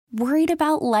Worried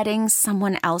about letting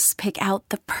someone else pick out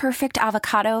the perfect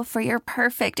avocado for your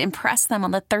perfect impress them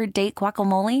on the third date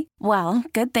guacamole? Well,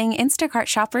 good thing Instacart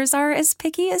shoppers are as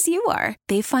picky as you are.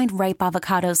 They find ripe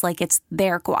avocados like it's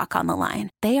their guac on the line.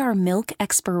 They are milk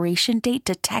expiration date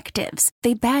detectives.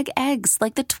 They bag eggs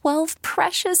like the 12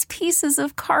 precious pieces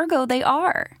of cargo they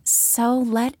are. So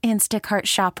let Instacart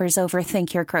shoppers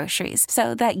overthink your groceries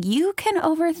so that you can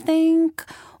overthink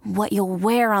what you'll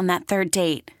wear on that third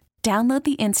date. Download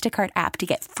the Instacart app to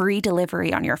get free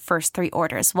delivery on your first 3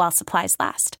 orders while supplies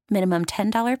last. Minimum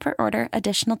 $10 per order.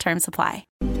 Additional terms apply.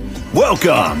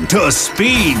 Welcome to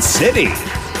Speed City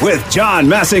with John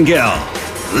Massengill,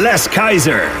 Les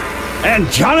Kaiser, and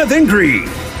Jonathan Green.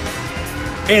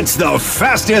 It's the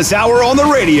fastest hour on the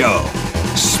radio.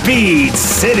 Speed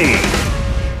City.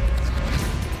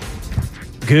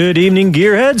 Good evening,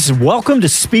 gearheads. Welcome to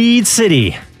Speed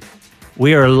City.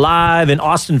 We are live in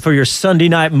Austin for your Sunday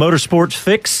night motorsports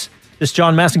fix. This is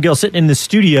John Massengill sitting in the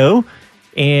studio,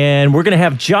 and we're going to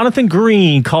have Jonathan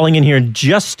Green calling in here in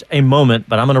just a moment,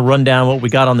 but I'm going to run down what we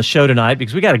got on the show tonight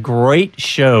because we got a great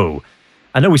show.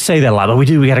 I know we say that a lot, but we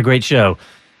do. We got a great show.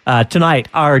 Tonight,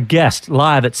 our guest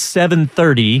live at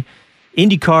 7:30,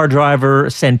 Indycar driver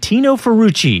Santino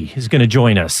Ferrucci is going to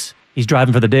join us. He's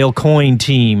driving for the Dale Coyne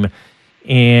team.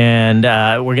 And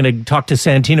we're going to talk to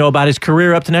Santino about his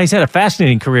career up to now. He's had a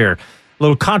fascinating career. A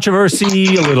little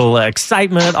controversy, a little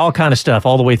excitement, all kind of stuff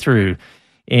all the way through.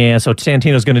 And so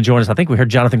Santino's going to join us. I think we heard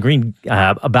Jonathan Green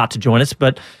about to join us.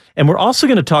 And we're also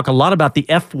going to talk a lot about the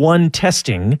F1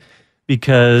 testing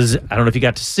because I don't know if you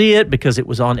got to see it because it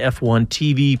was on F1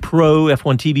 TV Pro,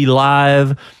 F1 TV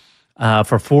Live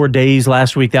for 4 days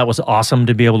last week. That was awesome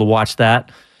to be able to watch that.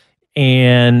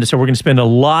 And so we're going to spend a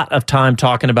lot of time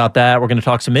talking about that. We're going to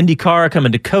talk some IndyCar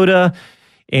coming to COTA,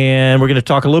 and we're going to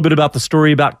talk a little bit about the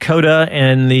story about COTA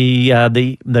and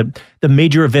the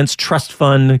major events trust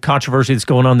fund controversy that's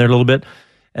going on there a little bit.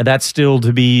 And that's still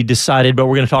to be decided, but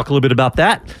we're going to talk a little bit about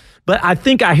that. But I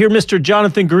think I hear Mr.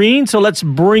 Jonathan Green, so let's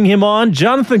bring him on.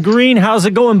 Jonathan Green, how's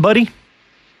it going, buddy?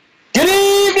 Good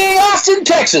evening, Austin,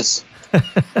 Texas.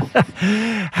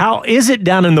 How is it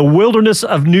down in the wilderness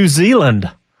of New Zealand?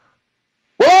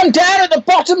 Well, I'm down at the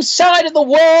bottom side of the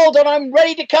world, and I'm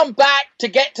ready to come back to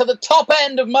get to the top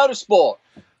end of motorsport.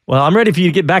 Well, I'm ready for you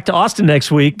to get back to Austin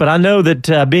next week, but I know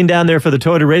that being down there for the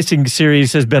Toyota Racing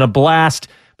Series has been a blast,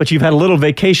 but you've had a little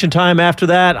vacation time after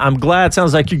that. I'm glad.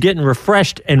 Sounds like you're getting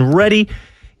refreshed and ready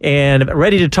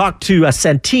to talk to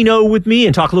Santino with me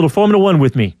and talk a little Formula One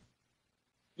with me.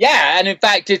 Yeah, and in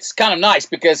fact, it's kind of nice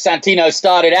because Santino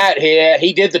started out here.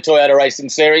 He did the Toyota Racing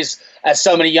Series, as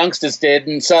so many youngsters did,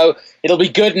 and so it'll be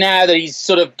good now that he's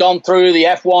sort of gone through the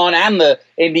F1 and the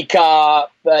IndyCar,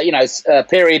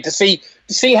 period to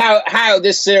see how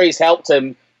this series helped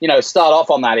him, start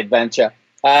off on that adventure.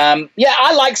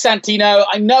 I like Santino.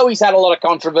 I know he's had a lot of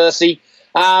controversy,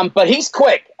 but he's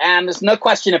quick, and there's no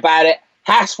question about it.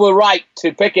 Haas were right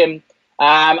to pick him.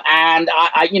 And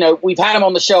we've had him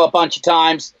on the show a bunch of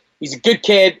times. He's a good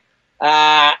kid,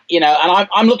 and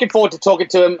I'm looking forward to talking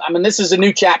to him. I mean, this is a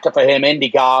new chapter for him,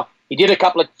 IndyCar. He did a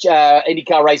couple of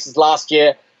IndyCar races last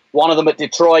year, one of them at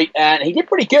Detroit, and he did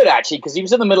pretty good, actually, because he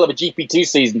was in the middle of a GP2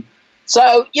 season.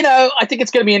 So, I think it's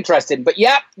going to be interesting. But,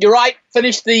 yeah, you're right,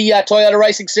 finished the Toyota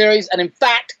Racing Series, and in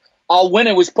fact, our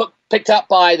winner was picked up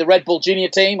by the Red Bull Junior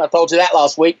team. I told you that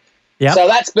last week. Yep. So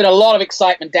that's been a lot of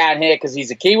excitement down here because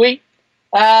he's a Kiwi.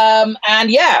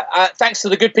 Thanks to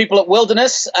the good people at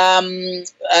Wilderness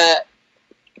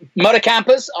Motor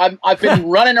Campers, I've been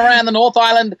running around the North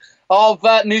Island of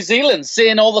New Zealand,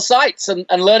 seeing all the sights and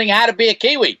learning how to be a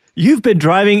Kiwi. You've been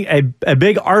driving a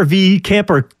big RV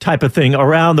camper type of thing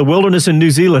around the wilderness in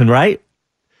New Zealand, right?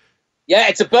 Yeah,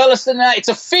 it's a Burleson. It's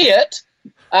a Fiat,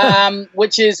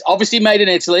 which is obviously made in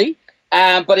Italy.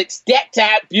 But it's decked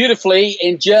out beautifully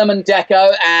in German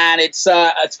deco, and it's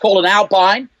called an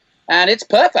Alpine. And it's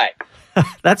perfect.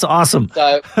 That's awesome.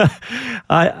 So,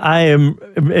 I am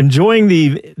enjoying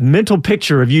the mental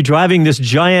picture of you driving this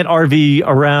giant RV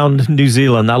around New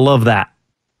Zealand. I love that.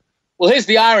 Well, here's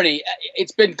the irony.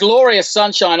 It's been glorious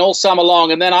sunshine all summer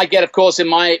long, and then I get, of course, in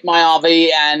my RV,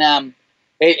 and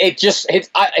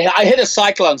I hit a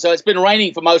cyclone, so it's been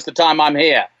raining for most of the time I'm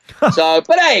here.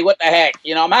 But hey, what the heck?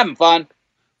 I'm having fun.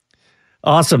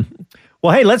 Awesome.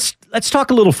 Well, hey, let's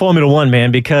talk a little Formula One,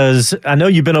 man, because I know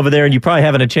you've been over there and you probably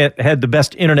haven't had the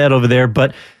best internet over there,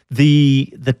 but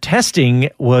the testing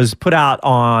was put out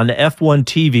on F1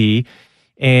 TV,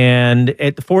 and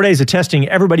at the 4 days of testing,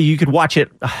 you could watch it,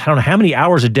 I don't know how many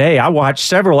hours a day. I watched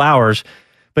several hours,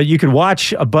 but you could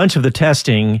watch a bunch of the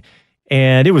testing,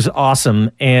 and it was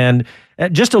awesome. And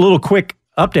just a little quick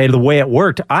update, the way it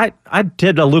worked, I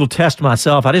did a little test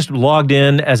myself. I just logged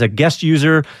in as a guest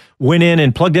user, went in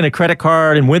and plugged in a credit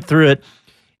card and went through it.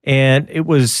 And it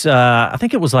was, I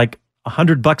think it was like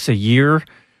 $100 a year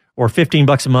or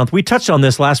 $15 a month. We touched on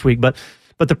this last week, but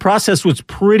the process was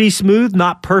pretty smooth,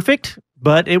 not perfect,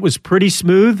 but it was pretty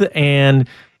smooth. And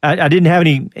I didn't have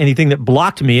anything that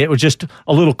blocked me. It was just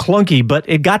a little clunky, but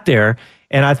it got there.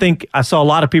 And I think I saw a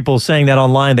lot of people saying that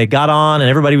online. They got on and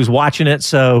everybody was watching it.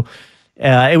 So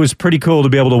it was pretty cool to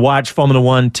be able to watch Formula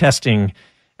One testing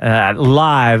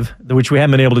live, which we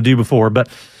haven't been able to do before. But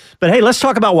hey, let's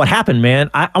talk about what happened, man.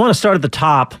 I want to start at the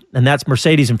top, and that's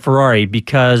Mercedes and Ferrari,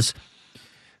 because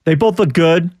they both look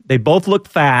good. They both look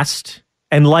fast.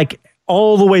 And like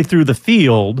all the way through the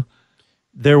field,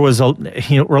 there was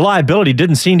reliability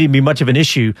didn't seem to be much of an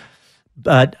issue.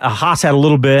 But Haas had a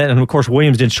little bit, and of course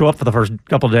Williams didn't show up for the first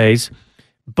couple of days.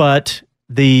 But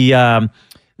the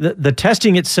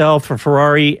testing itself for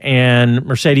Ferrari and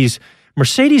Mercedes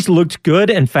looked good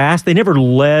and fast. They never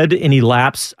led any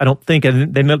laps, I don't think.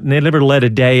 They never led a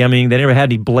day. I mean, they never had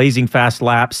any blazing fast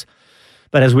laps.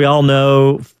 But as we all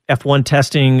know, F1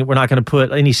 testing, we're not going to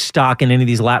put any stock in any of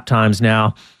these lap times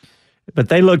now. But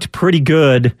they looked pretty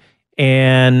good.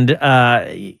 And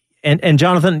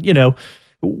Jonathan,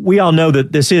 we all know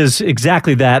that this is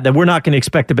exactly that we're not going to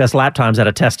expect the best lap times out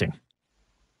of testing.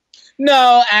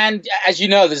 No, and as you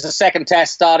know, there's a second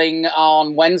test starting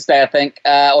on Wednesday, I think,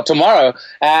 or tomorrow,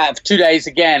 2 days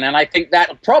again. And I think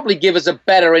that'll probably give us a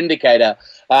better indicator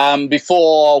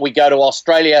before we go to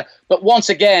Australia. But once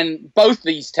again, both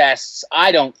these tests,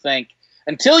 I don't think,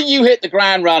 until you hit the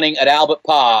ground running at Albert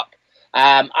Park,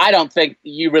 I don't think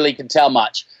you really can tell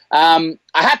much. I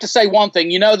have to say one thing.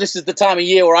 This is the time of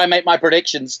year where I make my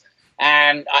predictions.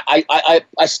 And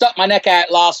I stuck my neck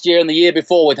out last year and the year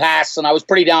before with Haas, and I was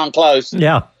pretty darn close.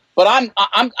 Yeah. But I'm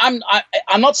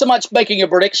not so much making a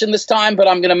prediction this time, but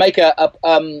I'm going to make a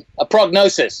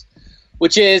prognosis,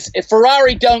 which is if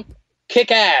Ferrari don't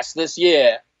kick ass this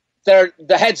year,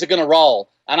 the heads are going to roll.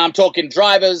 And I'm talking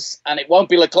drivers, and it won't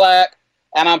be Leclerc,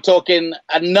 and I'm talking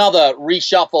another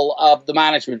reshuffle of the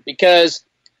management, because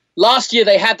last year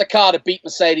they had the car to beat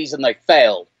Mercedes and they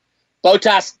failed.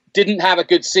 Bottas didn't have a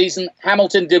good season.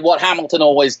 Hamilton did what Hamilton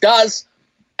always does.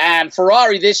 And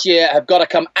Ferrari this year have got to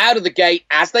come out of the gate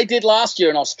as they did last year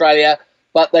in Australia,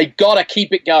 but they've got to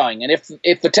keep it going. And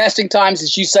if the testing times,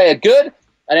 as you say, are good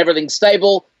and everything's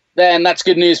stable, then that's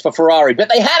good news for Ferrari. But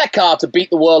they had a car to beat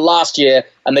the world last year,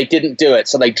 and they didn't do it,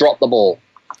 so they dropped the ball.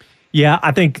 Yeah,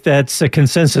 I think that's a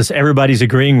consensus. Everybody's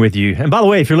agreeing with you. And by the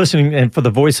way, if you're listening, and for the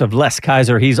voice of Les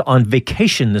Kaiser, he's on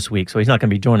vacation this week, so he's not going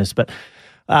to be joining us. But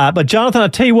Jonathan, I'll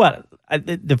tell you what,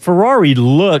 the Ferrari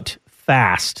looked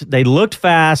fast. They looked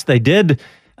fast. They did.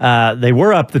 They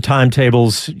were up the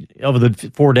timetables over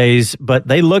the 4 days, but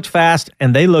they looked fast,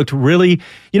 and they looked really,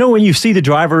 when you see the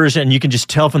drivers and you can just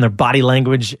tell from their body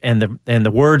language and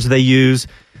the words they use,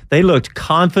 they looked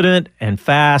confident and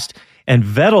fast. And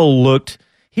Vettel looked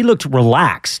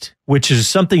relaxed, which is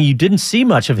something you didn't see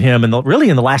much of him in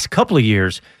the last couple of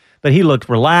years. But he looked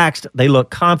relaxed. They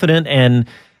looked confident. And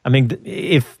I mean,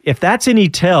 if that's any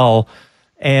tell,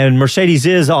 and Mercedes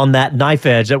is on that knife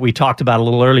edge that we talked about a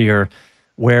little earlier,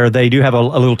 where they do have a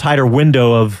little tighter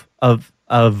window of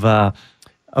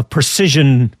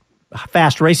precision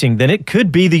fast racing, then it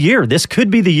could be the year. This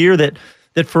could be the year that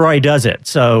Ferrari does it.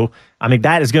 So, I mean,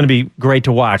 that is going to be great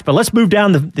to watch. But let's move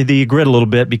down the grid a little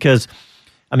bit, because,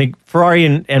 I mean, Ferrari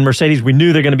and Mercedes, we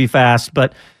knew they're going to be fast,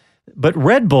 but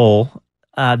Red Bull,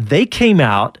 they came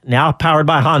out, now powered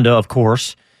by Honda, of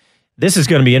course. This is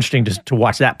going to be interesting to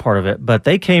watch that part of it. But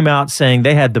they came out saying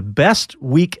they had the best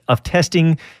week of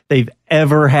testing they've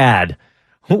ever had.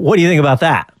 What do you think about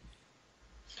that?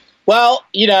 Well,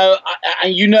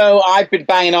 I've been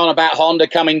banging on about Honda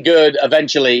coming good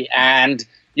eventually. And,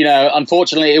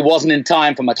 unfortunately, it wasn't in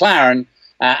time for McLaren.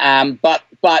 But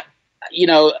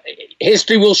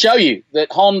history will show you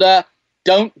that Honda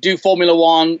don't do Formula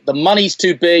One. The money's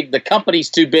too big. The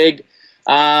company's too big.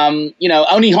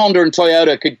 Only Honda and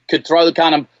Toyota could throw the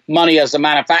kind of money as a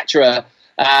manufacturer,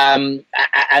 and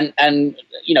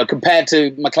compared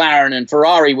to McLaren and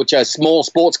Ferrari, which are small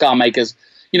sports car makers,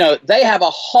 they have a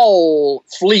whole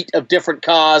fleet of different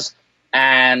cars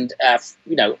and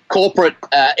corporate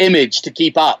image to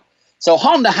keep up. So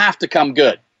Honda have to come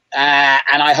good,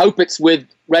 and I hope it's with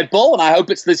Red Bull, and I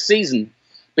hope it's this season,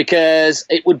 because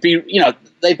it would be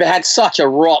they've had such a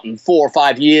rotten 4 or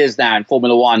 5 years now in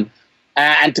Formula One.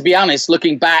 And to be honest,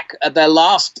 looking back at their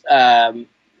last,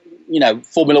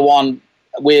 Formula One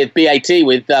with BAT,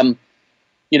 with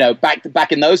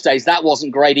back in those days, that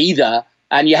wasn't great either.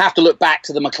 And you have to look back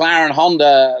to the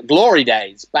McLaren-Honda glory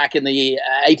days back in the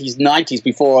 80s and 90s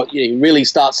before you really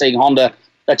start seeing Honda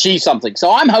achieve something.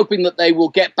 So I'm hoping that they will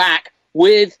get back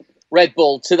with Red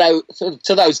Bull to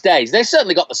those days. They've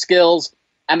certainly got the skills,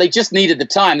 and they just needed the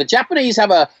time. The Japanese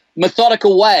have a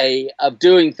methodical way of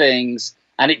doing things,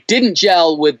 and it didn't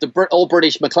gel with the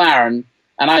all-British McLaren,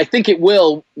 and I think it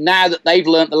will now that they've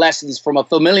learned the lessons from a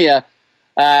familiar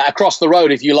across the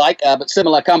road, if you like, but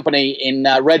similar company in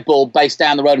Red Bull based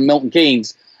down the road in Milton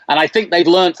Keynes. And I think they've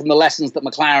learned from the lessons that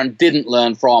McLaren didn't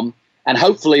learn from. And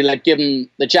hopefully they've given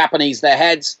the Japanese their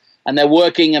heads, and they're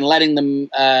working and letting them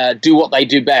do what they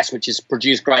do best, which is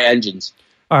produce great engines.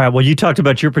 All right, well, you talked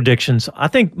about your predictions. I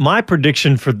think my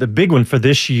prediction for the big one for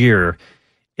this year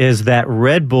is that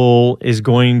Red Bull is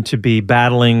going to be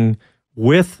battling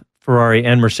with Ferrari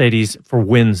and Mercedes for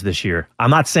wins this year.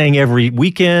 I'm not saying every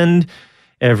weekend,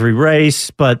 every race,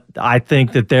 but I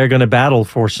think that they're going to battle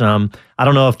for some. I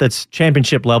don't know if that's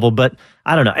championship level, but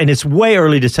I don't know. And it's way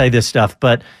early to say this stuff,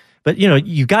 but you know,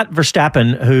 you got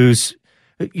Verstappen,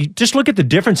 you just look at the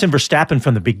difference in Verstappen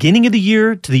from the beginning of the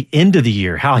year to the end of the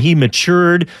year, how he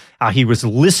matured, how he was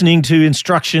listening to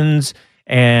instructions.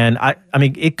 And I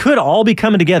mean, it could all be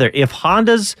coming together. If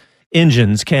Honda's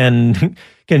engines can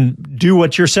do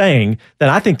what you're saying, then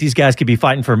I think these guys could be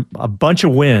fighting for a bunch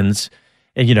of wins.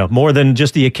 And, you know, more than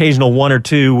just the occasional one or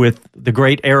two with the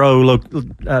great aero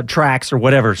tracks or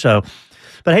whatever. So,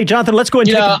 but hey, Jonathan, let's go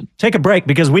ahead and take a break,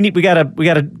 because we got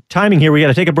a timing here. We got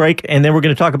to take a break, and then we're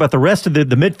going to talk about the rest of the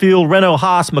midfield, Renault,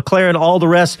 Haas, McLaren, all the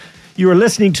rest. You are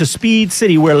listening to Speed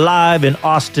City. We're live in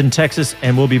Austin, Texas,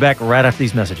 and we'll be back right after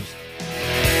these messages.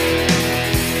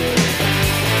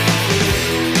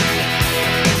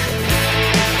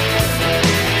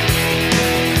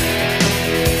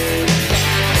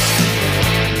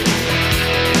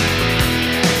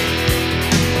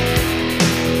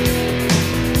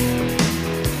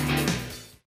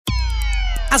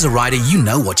 As a rider, you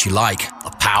know what you like. The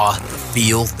power, the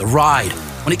feel, the ride.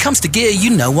 When it comes to gear, you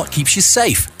know what keeps you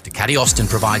safe. Ducati Austin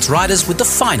provides riders with the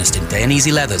finest in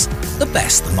Dainese leathers, the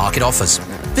best the market offers.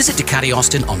 Visit Ducati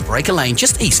Austin on Breaker Lane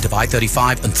just east of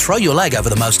I-35 and throw your leg over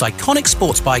the most iconic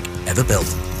sports bike ever built.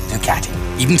 Ducati.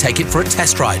 Even take it for a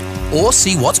test ride or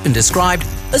see what's been described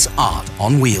as art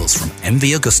on wheels from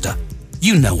MV Agusta.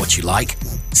 You know what you like.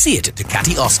 See it at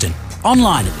Ducati Austin.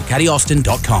 Online at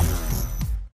DucatiAustin.com.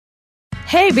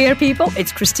 Hey beer people,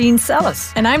 it's Christine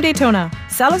Sellis. And I'm Daytona.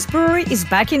 Sellis Brewery is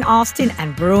back in Austin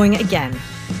and brewing again.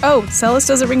 Oh, Sellis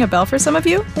doesn't ring a bell for some of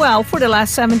you? Well, for the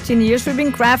last 17 years we've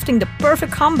been crafting the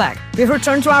perfect comeback. We've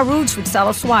returned to our roots with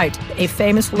Sellis White, a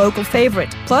famous local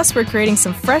favorite. Plus, we're creating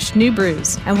some fresh new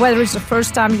brews. And whether it's the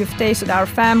first time you've tasted our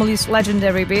family's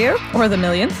legendary beer, or the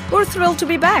millionth, we're thrilled to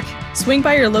be back. Swing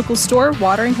by your local store,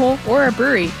 watering hole, or our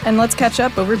brewery, and let's catch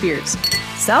up over beers.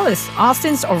 Sellis,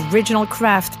 Austin's original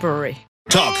craft brewery.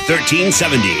 Talk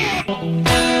 1370.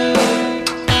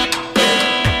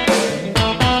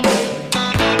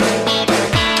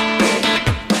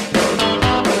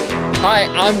 Hi,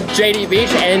 I'm JD Beach,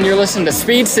 and you're listening to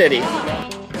Speed City.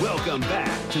 Welcome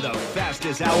back to the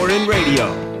fastest hour in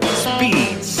radio,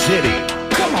 Speed City.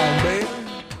 Come on, man.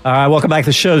 All right, welcome back to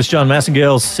the show. This is John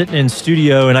Massengale sitting in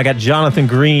studio, and I got Jonathan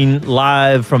Green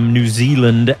live from New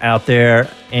Zealand out there.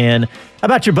 And how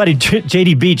about your buddy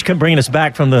JD Beach bringing us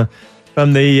back from the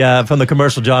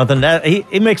commercial, Jonathan?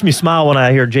 It makes me smile when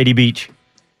I hear JD Beach.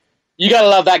 You got to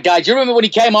love that guy. Do you remember when he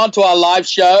came on to our live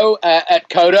show at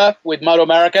COTA with Moto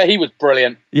America? He was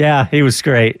brilliant. Yeah, he was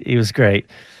great.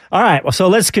 All right, well, so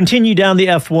let's continue down the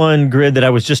F1 grid that I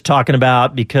was just talking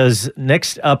about, because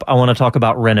next up I want to talk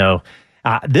about Renault.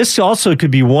 This also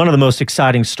could be one of the most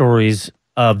exciting stories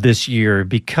of this year,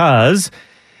 because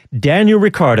Daniel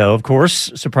Ricciardo, of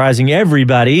course, surprising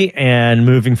everybody and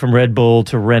moving from Red Bull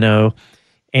to Renault.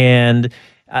 And,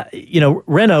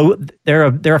 Renault, they're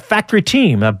a factory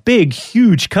team, a big,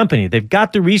 huge company. They've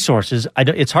got the resources.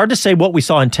 It's hard to say what we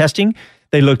saw in testing.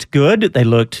 They looked good. They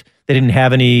didn't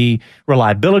have any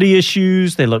reliability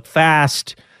issues. They looked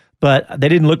fast, but they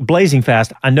didn't look blazing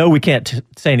fast. I know we can't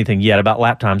say anything yet about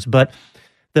lap times, but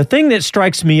the thing that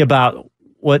strikes me about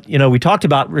what, we talked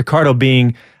about Ricciardo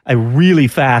being a really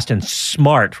fast and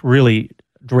smart, really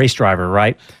race driver,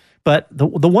 right? But the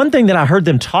one thing that I heard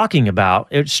them talking about,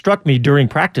 it struck me during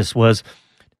practice was,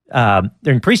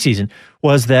 during preseason,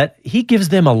 was that he gives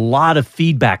them a lot of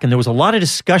feedback. And there was a lot of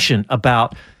discussion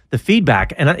about the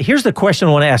feedback. And here's the question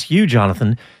I want to ask you,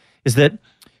 Jonathan, is that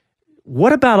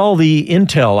what about all the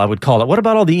intel, I would call it? What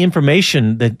about all the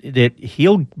information that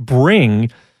he'll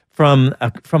bring from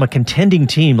a contending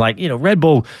team like, Red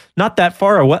Bull, not that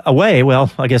far away.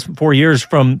 Well, I guess 4 years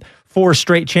from 4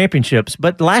 straight championships,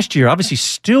 but last year, obviously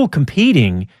still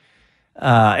competing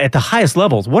at the highest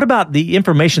levels. What about the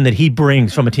information that he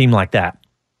brings from a team like that?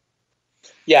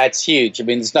 Yeah, it's huge. I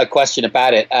mean, there's no question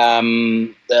about it.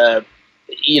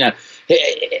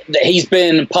 He's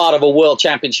been part of a world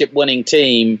championship winning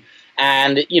team,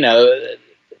 and,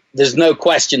 there's no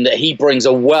question that he brings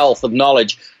a wealth of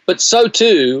knowledge. But so,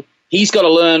 too, he's got to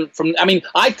learn from – I mean,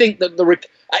 I think that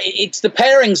it's the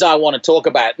pairings I want to talk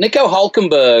about. Nico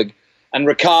Hülkenberg and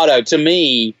Ricciardo, to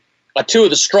me, are 2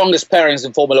 of the strongest pairings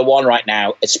in Formula One right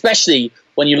now, especially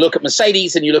when you look at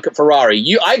Mercedes and you look at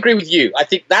Ferrari. I agree with you. I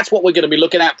think that's what we're going to be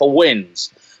looking at for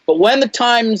wins. But when the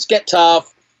times get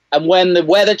tough and when the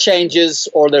weather changes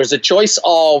or there's a choice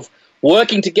of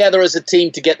working together as a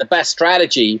team to get the best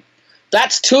strategy,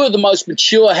 that's 2 of the most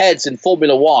mature heads in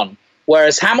Formula One.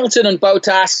 Whereas Hamilton and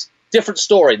Bottas, different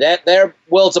story. They're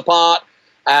worlds apart.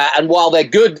 And while they're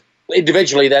good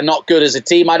individually, they're not good as a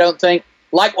team, I don't think.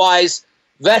 Likewise,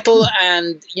 Vettel,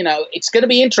 and, it's going to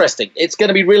be interesting. It's going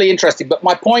to be really interesting. But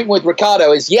my point with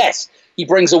Ricciardo is, yes, he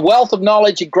brings a wealth of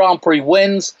knowledge in Grand Prix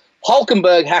wins.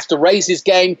 Hulkenberg has to raise his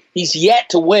game. He's yet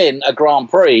to win a Grand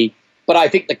Prix. But I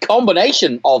think the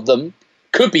combination of them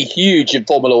could be huge in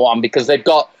Formula One because they've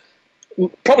got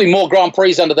probably more Grand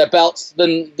Prix under their belts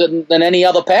than any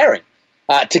other pairing.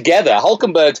 Together.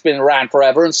 Hulkenberg's been around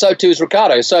forever, and so too is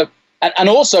Ricciardo. So, and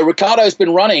also Ricciardo's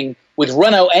been running with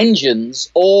Renault engines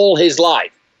all his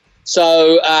life.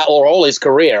 So, or all his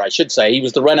career, I should say. He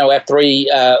was the Renault F3,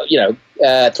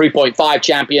 3.5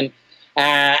 champion.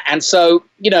 And so,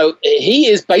 he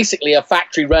is basically a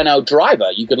factory Renault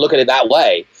driver. You could look at it that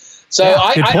way. So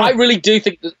yeah, I really do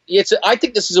think that I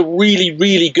think this is a really,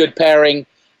 really good pairing.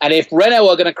 And if Renault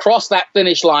are going to cross that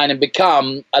finish line and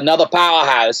become another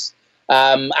powerhouse,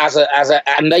 and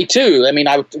they too, I mean,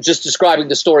 I was just describing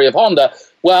the story of Honda.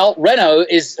 Well, Renault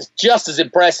is just as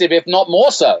impressive, if not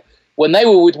more so. When they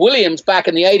were with Williams back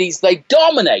in the 80s, they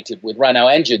dominated with Renault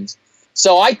engines.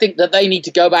 So I think that they need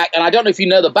to go back. And I don't know if you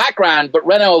know the background, but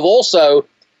Renault have also,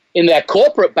 in their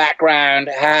corporate background,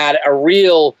 had a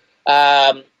real,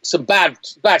 some bad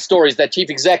stories. Their chief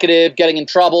executive getting in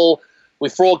trouble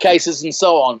with fraud cases and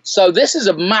so on. So this is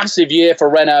a massive year for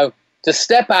Renault to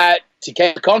step out, to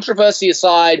keep the controversy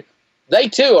aside. They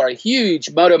too are a huge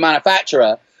motor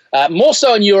manufacturer, more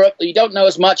so in Europe. You don't know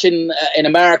as much in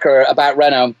America about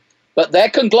Renault, but they're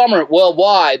conglomerate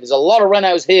worldwide. There's a lot of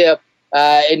Renaults here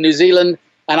in New Zealand,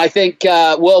 and I think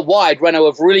worldwide Renault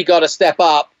have really got to step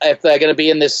up if they're going to be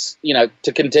in this,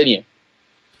 to continue.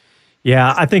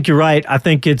 Yeah, I think you're right. I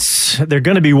think they're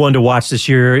going to be one to watch this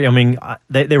year. I mean,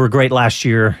 they were great last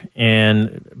year,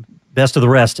 and best of the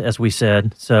rest, as we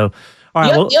said. So. All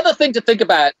right, the other thing to think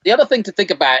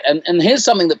about, and here's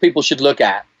something that people should look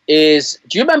at, is,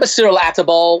 do you remember Cyril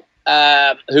Attabol,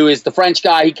 who is the French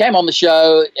guy? He came on the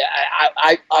show.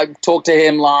 I talked to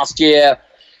him last year.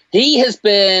 He has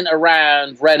been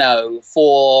around Renault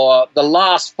for the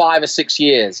last 5 or 6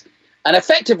 years. And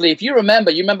effectively, if you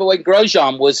remember when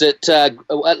Grosjean was at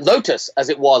Lotus, as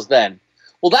it was then.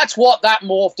 Well, that's what that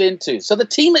morphed into. So the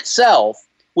team itself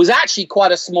was actually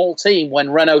quite a small team when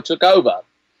Renault took over.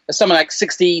 Something like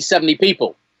 60, 70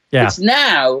 people. Yeah. It's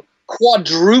now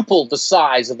quadrupled the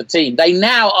size of the team. They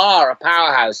now are a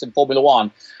powerhouse in Formula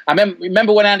One. I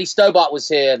remember when Andy Stobart was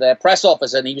here, their press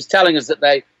officer, and he was telling us that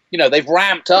they've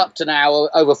ramped up to now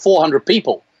over 400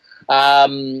 people.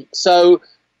 So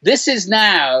this is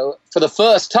now for the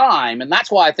first time, and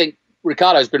that's why I think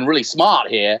Ricciardo's been really smart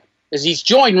here, is he's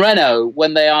joined Renault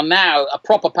when they are now a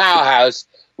proper powerhouse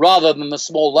rather than the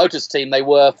small Lotus team they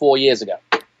were 4 years ago.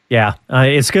 Yeah,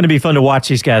 it's going to be fun to watch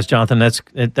these guys, Jonathan.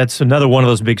 That's another one of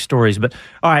those big stories. But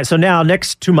all right, so now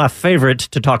next to my favorite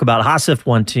to talk about, Haas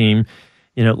F1 team.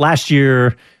 Last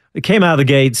year they came out of the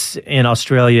gates in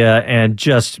Australia and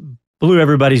just blew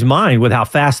everybody's mind with how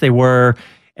fast they were.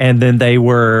 And then they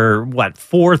were,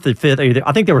 4th and 5th?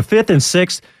 I think they were 5th and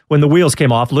 6th when the wheels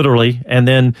came off, literally. And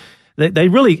then they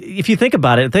really, if you think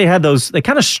about it, they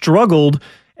kind of struggled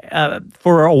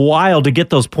for a while to get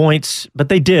those points, but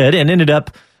they did and ended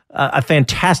up a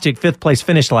fantastic 5th place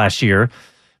finish last year.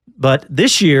 But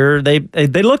this year they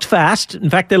looked fast. In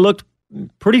fact, they looked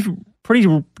pretty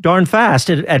darn fast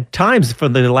at times for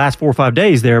the last 4 or 5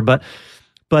 days there. But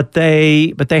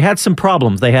they had some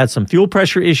problems. They had some fuel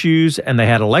pressure issues and they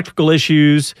had electrical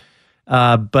issues.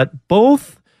 But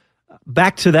both,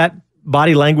 back to that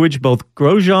body language, both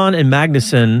Grosjean and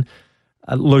Magnussen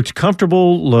looked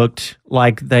comfortable, looked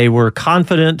like they were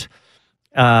confident.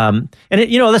 And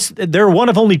they're one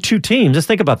of only 2 teams. Let's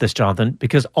think about this, Jonathan,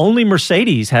 because only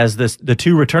Mercedes has the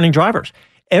 2 returning drivers.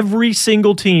 Every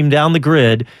single team down the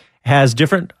grid has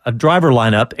different driver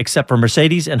lineup except for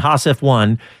Mercedes and Haas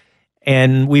F1.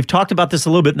 And we've talked about this a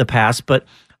little bit in the past, but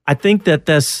I think that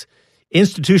this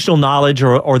institutional knowledge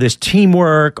or this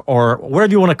teamwork or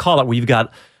whatever you want to call it, where you've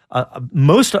got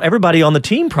most everybody on the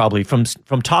team probably from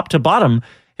top to bottom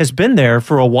has been there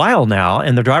for a while now,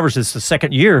 and the drivers is the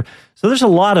second year. So there's a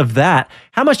lot of that.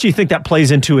 How much do you think that plays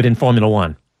into it in Formula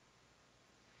One?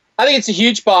 I think it's a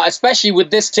huge part, especially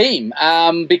with this team,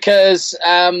 because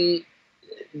there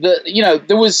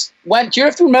was do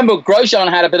you remember Grosjean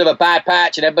had a bit of a bad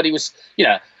patch, and everybody was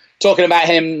talking about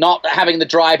him not having the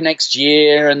drive next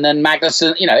year, and then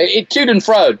Magnussen, it toed and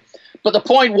froed. But the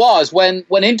point was, when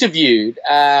interviewed,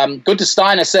 Gunther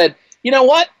Steiner said, you know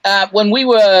what? When we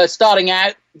were starting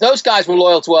out, those guys were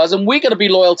loyal to us, and we got to be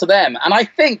loyal to them. And I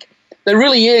think there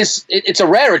really is. It's a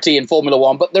rarity in Formula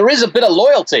One, but there is a bit of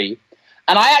loyalty.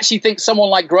 And I actually think someone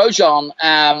like Grosjean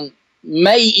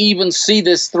may even see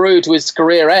this through to his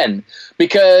career end,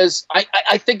 because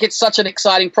I think it's such an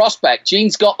exciting prospect.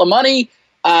 Gene's got the money.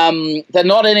 They're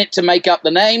not in it to make up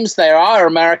the names. They are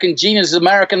American. Gene is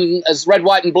American as red,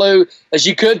 white, and blue as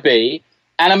you could be.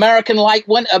 And America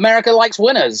likes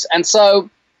winners. And so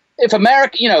if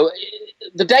America,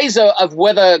 the days of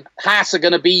whether Haas are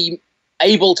going to be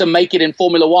able to make it in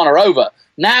Formula One are over.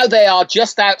 Now they are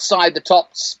just outside the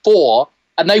top 4,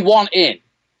 and they want in.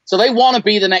 So they want to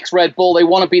be the next Red Bull. They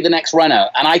want to be the next Renault.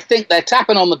 And I think they're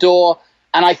tapping on the door.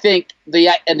 And I think the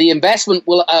investment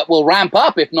will ramp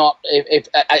up if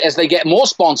as they get more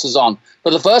sponsors on. For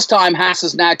the first time, Haas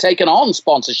has now taken on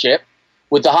sponsorship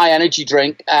with the high energy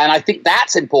drink, and I think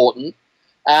that's important.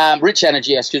 Rich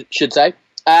energy, I should say.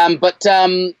 I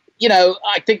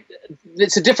think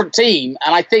it's a different team,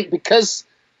 and I think because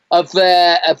of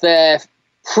their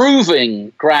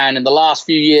proving ground in the last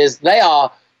few years, they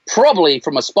are probably,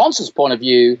 from a sponsor's point of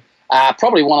view,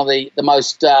 probably one of the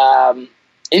most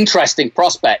interesting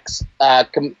prospects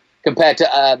compared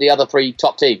to the other 3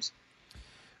 top teams.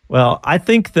 Well, I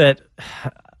think that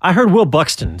I heard Will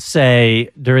Buxton say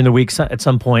during the week at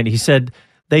some point, he said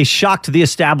they shocked the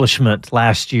establishment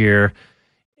last year,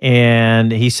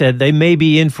 and he said they may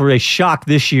be in for a shock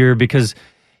this year because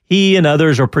he and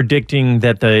others are predicting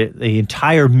that the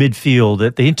entire midfield,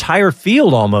 that the entire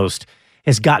field almost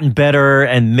has gotten better,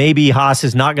 and maybe Haas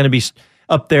is not going to be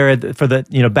up there for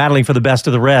the battling for the best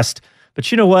of the rest.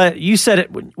 But you know what? You said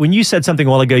it when you said something a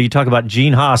while ago. You talk about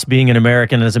Gene Haas being an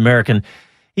American, and as American,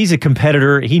 he's a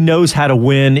competitor. He knows how to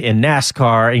win in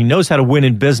NASCAR. He knows how to win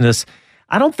in business.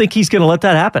 I don't think he's going to let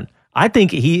that happen. I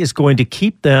think he is going to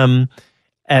keep them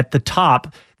at the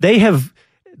top. They have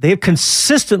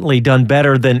consistently done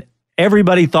better than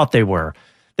everybody thought they were.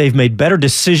 They've made better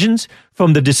decisions,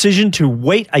 from the decision to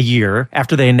wait a year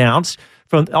after they announced,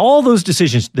 from all those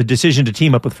decisions, the decision to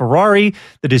team up with Ferrari,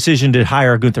 the decision to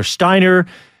hire Gunther Steiner,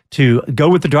 to go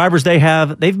with the drivers they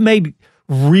have. They've made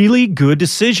really good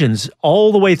decisions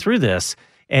all the way through this.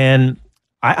 And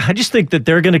I just think that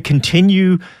they're going to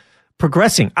continue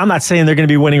progressing. I'm not saying they're going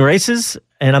to be winning races,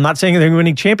 and I'm not saying they're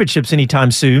winning championships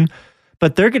anytime soon,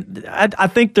 but I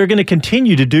think they're going to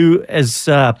continue to do as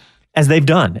they've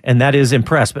done, and that is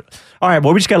impressed. But all right,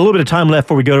 well, we just got a little bit of time left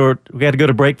before we got to go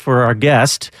to break for our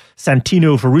guest,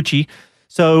 Santino Ferrucci.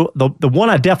 So the one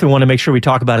I definitely want to make sure we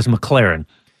talk about is McLaren,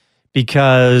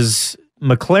 because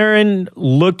McLaren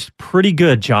looked pretty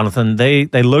good, Jonathan. They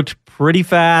looked pretty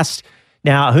fast.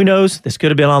 Now, who knows? This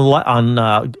could have been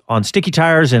on sticky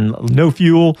tires and no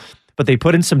fuel, but they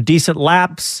put in some decent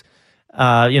laps.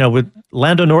 With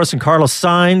Lando Norris and Carlos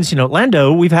Sainz.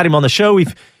 Lando, we've had him on the show.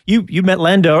 You met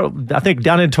Lando, I think,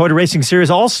 down in Toyota Racing Series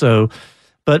also.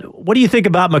 But what do you think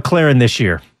about McLaren this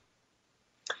year?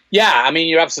 Yeah, I mean,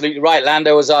 you're absolutely right.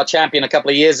 Lando was our champion a couple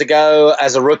of years ago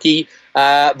as a rookie,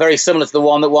 very similar to the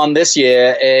one that won this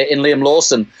year in Liam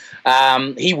Lawson.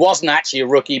 He wasn't actually a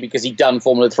rookie because he'd done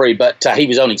Formula 3, but he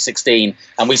was only 16,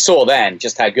 and we saw then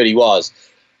just how good he was.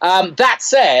 That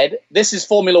said, this is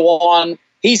Formula One.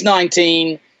 He's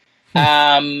 19,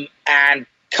 and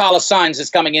Carlos Sainz is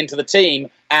coming into the team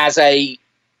as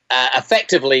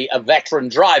effectively a veteran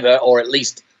driver, or at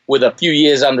least with a few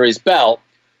years under his belt.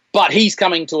 But he's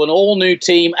coming to an all-new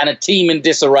team and a team in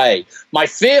disarray. My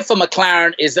fear for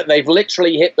McLaren is that they've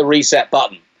literally hit the reset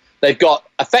button. They've got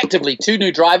effectively 2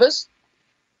 new drivers.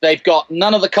 They've got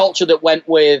none of the culture that went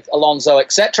with Alonso,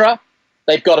 etc.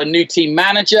 They've got a new team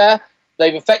manager.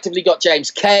 They've effectively got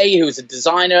James Kay, who is a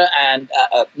designer and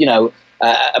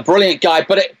a brilliant guy.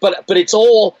 But it's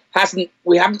all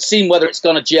we haven't seen whether it's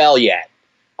going to gel yet.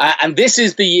 And this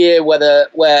is the year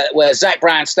where Zach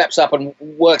Brown steps up and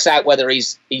works out whether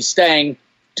he's staying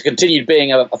to continue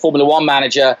being a Formula One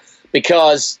manager,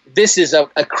 because this is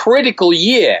a critical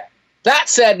year That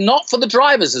said, not for the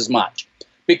drivers as much,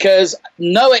 because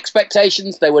no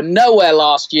expectations. They were nowhere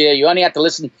last year. You only had to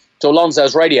listen to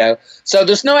Alonso's radio. So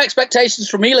there's no expectations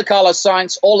from either Carlos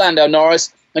Sainz or Lando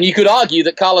Norris, and you could argue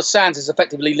that Carlos Sainz is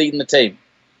effectively leading the team.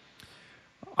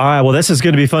 All right, well, this is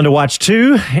going to be fun to watch,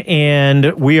 too,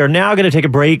 and we are now going to take a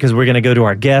break because we're going to go to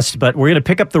our guest, but we're going to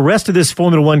pick up the rest of this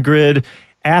Formula One grid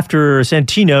after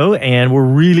Santino, and we're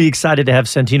really excited to have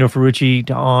Santino Ferrucci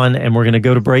on, and we're going to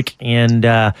go to break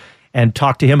and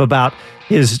talk to him about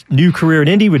his new career in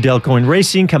Indy with Dale Coyne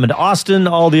Racing, coming to Austin,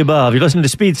 all the above. You're listening to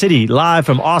Speed City, live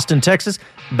from Austin, Texas.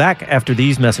 Back after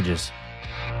these messages.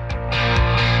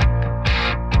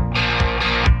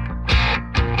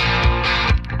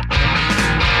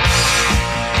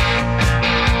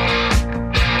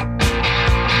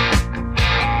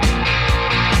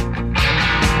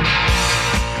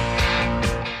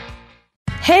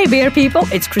 Hey beer people,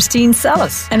 it's Christine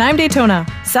Sellis. And I'm Daytona.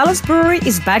 Sellis Brewery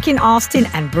is back in Austin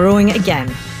and brewing again.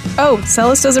 Oh,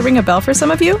 Sellis doesn't ring a bell for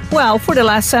some of you? Well, for the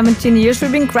last 17 years,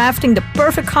 we've been crafting the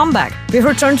perfect comeback. We've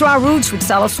returned to our roots with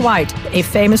Sellis White, a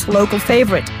famous local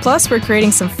favorite. Plus, we're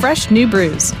creating some fresh new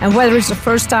brews. And whether it's the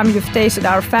first time you've tasted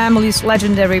our family's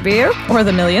legendary beer, Or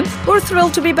the millionth. we're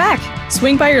thrilled to be back.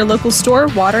 Swing by your local store,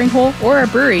 watering hole, or our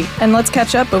brewery, and let's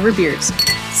catch up over beers.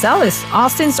 Sellis,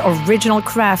 Austin's original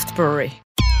craft brewery.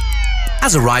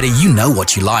 As a rider, you know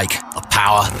what you like. The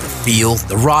power, the feel,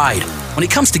 the ride. When it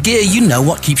comes to gear, you know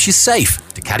what keeps you safe.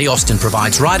 Ducati Austin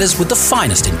provides riders with the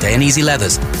finest in Dainese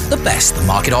leathers, the best the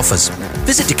market offers.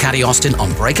 Visit Ducati Austin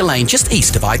on Breaker Lane just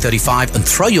east of I-35 and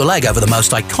throw your leg over the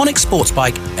most iconic sports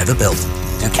bike ever built.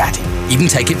 Ducati. Even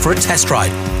take it for a test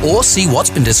ride or see what's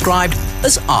been described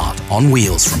as art on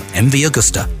wheels from MV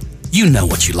Agusta. You know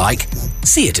what you like.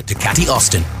 See it at Ducati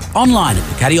Austin. Online at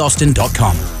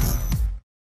DucatiAustin.com.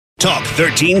 Talk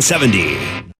 1370.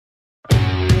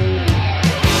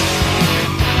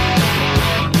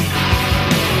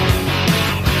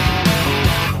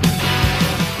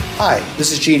 Hi,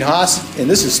 this is Gene Haas, and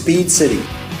this is Speed City.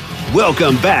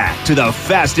 Welcome back to the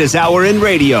fastest hour in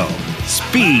radio,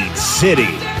 Speed City.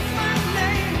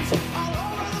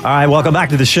 All right, welcome back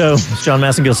to the show. It's John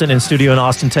Massengill sitting in studio in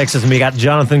Austin, Texas, and we got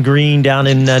Jonathan Green down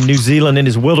in New Zealand in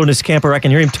his wilderness camper. I can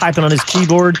hear him typing on his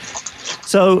keyboard.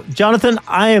 So, Jonathan,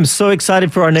 I am so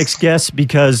excited for our next guest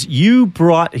because you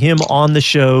brought him on the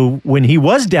show when he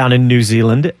was down in New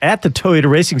Zealand at the Toyota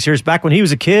Racing Series back when he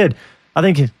was a kid. I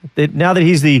think now that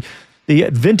he's the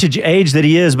vintage age that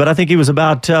he is, but I think he was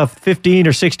about 15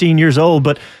 or 16 years old.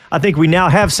 But I think we now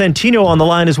have Santino on the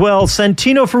line as well.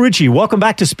 Santino Ferrucci, welcome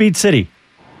back to Speed City.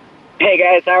 Hey,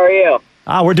 guys, how are you?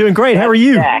 We're doing great. How are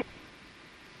you?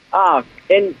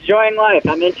 Enjoying life.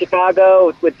 I'm in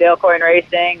Chicago with Dale Coyne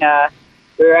Racing.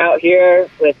 We were out here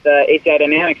with ACI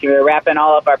Dynamics, and we were wrapping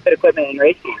all up our pit equipment and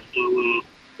racing. So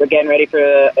we're getting ready for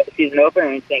the season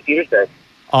opener in St. Petersburg.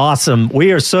 Awesome.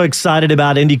 We are so excited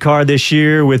about IndyCar this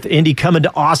year with Indy coming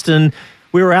to Austin.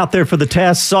 We were out there for the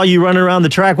test, saw you running around the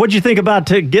track. What did you think about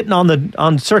getting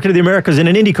on Circuit of the Americas in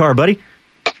an IndyCar, buddy?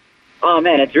 Oh,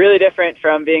 man, it's really different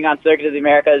from being on Circuit of the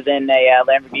Americas in a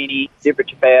Lamborghini Super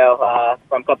Trofeo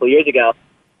from a couple years ago.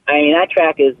 I mean, that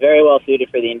track is very well suited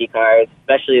for the Indy cars,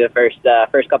 especially the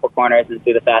first couple corners and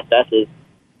through the fast S's.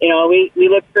 You know, we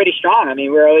look pretty strong. I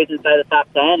mean, we're always inside the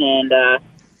top 10, and,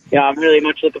 you know, I'm really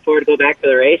much looking forward to go back to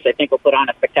the race. I think we'll put on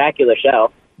a spectacular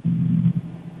show.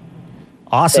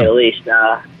 Awesome. To say the least.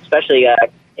 Especially,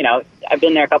 you know, I've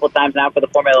been there a couple of times now for the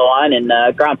Formula One,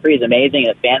 and Grand Prix is amazing,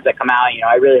 and the fans that come out, you know,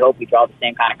 I really hope we draw the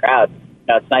same kind of crowd. You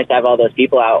know, it's nice to have all those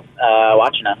people out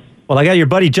watching us. Well, I got your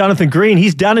buddy Jonathan Green.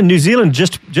 He's down in New Zealand,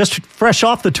 just fresh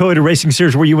off the Toyota Racing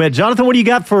Series where you went. Jonathan, what do you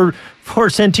got for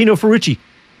Santino Ferrucci?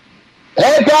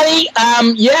 Hey, buddy.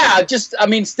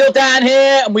 Still down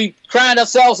here, and we crowned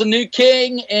ourselves a new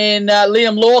king in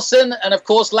Liam Lawson, and of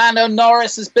course, Lando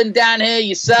Norris has been down here.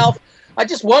 Yourself. I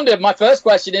just wondered. My first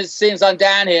question is, since I'm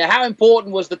down here, how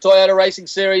important was the Toyota Racing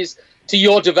Series to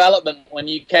your development when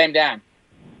you came down?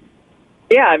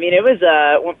 Yeah, I mean, it was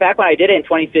back when I did it in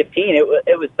 2015.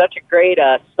 It was such a great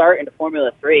start into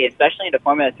Formula 3, especially into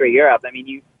Formula 3 Europe. I mean,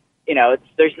 you know,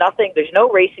 there's no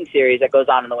racing series that goes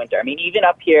on in the winter. I mean, even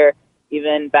up here,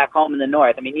 even back home in the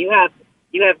north. I mean, you have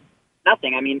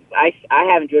nothing. I mean, I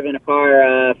haven't driven a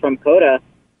car from COTA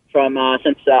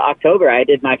since October. I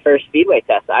did my first speedway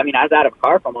test. I mean, I was out of a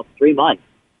car for almost 3 months.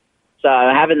 So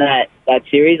having that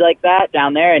series like that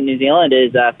down there in New Zealand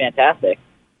is fantastic.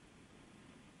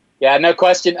 Yeah, no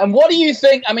question. And what do you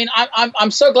think? I mean, I'm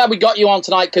so glad we got you on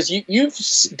tonight because you've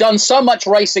done so much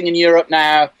racing in Europe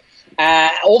now,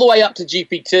 all the way up to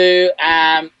GP2,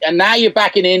 and now you're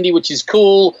back in Indy, which is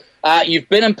cool. You've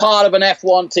been in part of an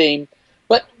F1 team.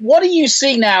 But what do you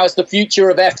see now as the future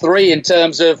of F3 in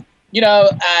terms of,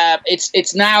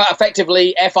 it's now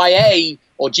effectively FIA,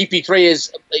 or GP3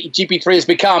 has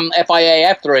become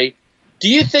FIA F3. Do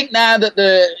you think now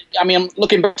that I'm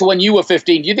looking back to when you were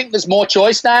 15, do you think there's more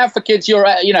choice now for kids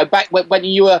back when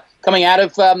you were coming out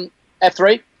of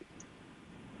F3?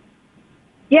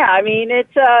 Yeah, I mean,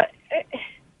 it's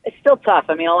still tough.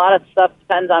 I mean, a lot of stuff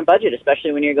depends on budget,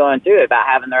 especially when you're going through it, about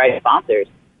having the right sponsors.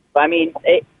 But I mean,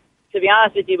 to be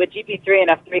honest with you, with GP3 and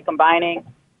F3 combining,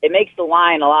 it makes the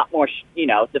line a lot more,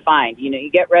 defined. You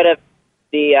get rid of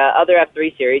the other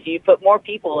F3 series, you put more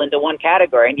people into one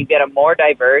category, and you get a more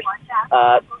diverse,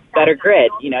 better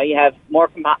grid. You have more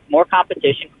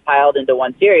competition compiled into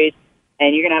one series,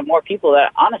 and you're going to have more people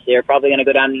that honestly are probably going to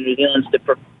go down to New Zealand to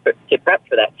prep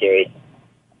for that series.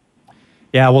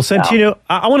 Yeah, well, Santino,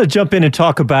 I want to jump in and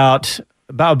talk about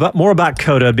more about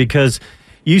COTA, because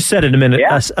you said it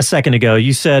a second ago.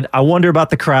 You said, I wonder about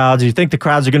the crowds. You think the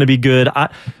crowds are going to be good.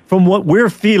 From what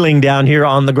we're feeling down here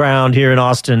on the ground here in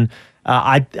Austin,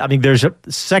 I mean, there's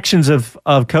sections of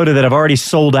COTA that have already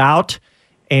sold out,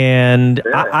 and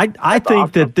sure. I think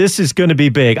awesome. That this is going to be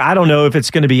big. I don't know if it's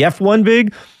going to be F1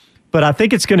 big, but I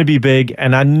think it's going to be big,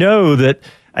 and I know that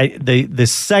the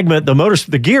segment, the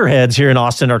gearheads here in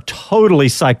Austin are totally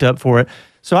psyched up for it.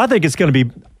 So I think it's going to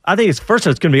be. I think it's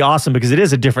going to be awesome, because it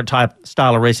is a different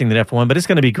style of racing than F1, but it's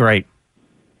going to be great.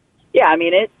 Yeah, I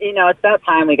mean, it's about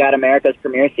time we got America's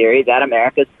Premier Series at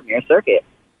America's Premier Circuit.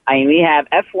 I mean, we have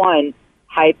F1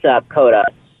 hyped up COTA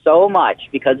so much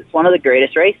because it's one of the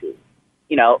greatest races.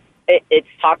 It's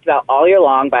talked about all year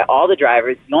long by all the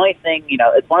drivers. The only thing,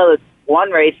 it's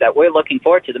one race that we're looking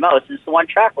forward to the most. It's the one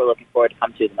track we're looking forward to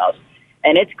come to the most.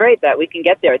 And it's great that we can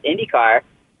get there with Indycar.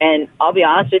 And I'll be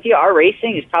honest with you, our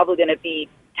racing is probably going to be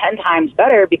 10 times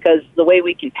better because the way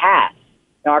we can pass.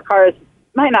 Our cars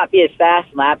might not be as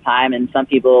fast in lap time, and some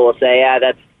people will say, yeah,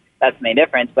 that's the main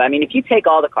difference. But, I mean, if you take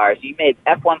all the cars, you made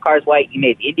F1 cars white, you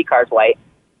made the Indy cars white,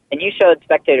 and you showed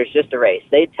spectators just a race,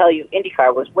 they'd tell you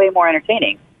IndyCar was way more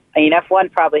entertaining. I mean,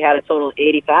 F1 probably had a total of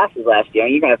 80 passes last year.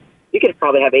 You could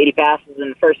probably have 80 passes in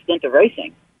the first stint of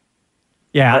racing.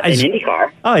 Yeah. In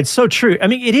IndyCar. Oh, it's so true. I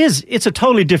mean, it's a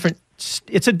totally different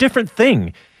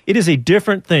thing. It is a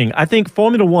different thing. I think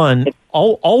Formula One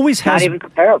always has... not even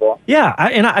comparable. Yeah,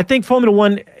 I think Formula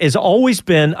One has always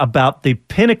been about the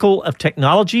pinnacle of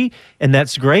technology, and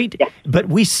that's great. Yeah. But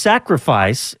we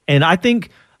sacrifice, and I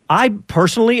think I'm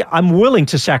willing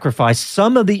to sacrifice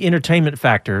some of the entertainment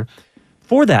factor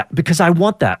for that, because I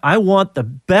want that. I want the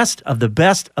best of the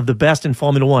best of the best in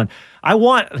Formula One. I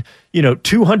want,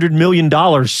 $200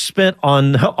 million spent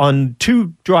on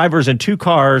two drivers and two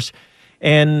cars.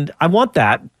 And I want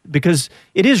that because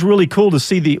it is really cool to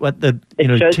see it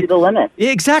shows you the limit.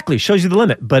 Exactly, shows you the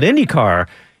limit. But IndyCar,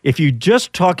 if you're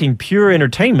just talking pure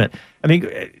entertainment, I mean,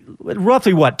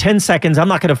 roughly 10 seconds. I'm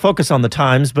not going to focus on the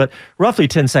times, but roughly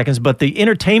 10 seconds. But the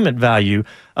entertainment value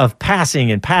of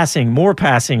passing, more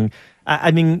passing.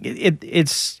 I mean,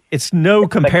 it's no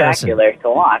comparison. Spectacular to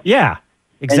watch. Yeah,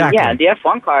 exactly. And the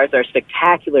F1 cars are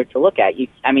spectacular to look at.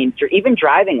 Even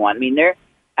driving one. I mean,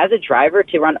 as a driver,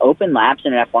 to run open laps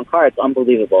in an F1 car, it's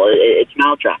unbelievable. It's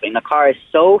mouth-dropping. The car is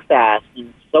so fast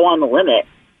and so on the limit.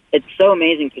 It's so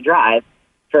amazing to drive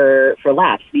for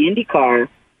laps. The Indy car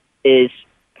is,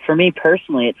 for me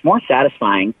personally, it's more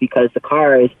satisfying because the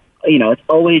car is, it's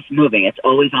always moving. It's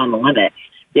always on the limit.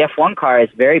 The F1 car is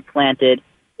very planted.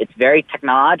 It's very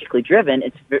technologically driven.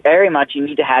 It's very much you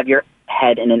need to have your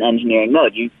head in an engineering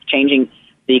mode. You're changing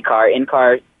the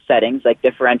in-car settings like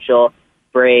differential,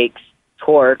 brakes,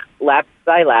 torque, lap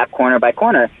by lap, corner by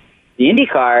corner. The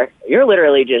IndyCar, you're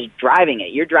literally just driving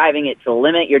it. You're driving it to the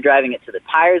limit. You're driving it to the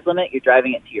tires limit. You're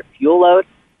driving it to your fuel load.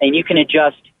 And you can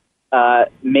adjust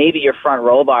maybe your front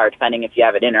roll bar, depending if you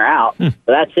have it in or out. But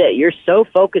that's it. You're so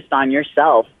focused on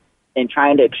yourself and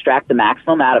trying to extract the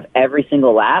maximum out of every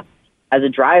single lap. As a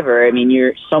driver, I mean,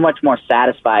 you're so much more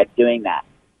satisfied doing that.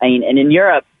 I mean, and in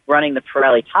Europe, running the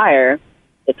Pirelli tire,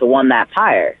 it's a one-lap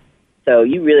tire. So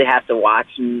you really have to watch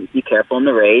and be careful in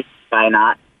the race by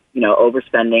not,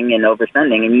 overspending,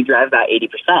 and you drive about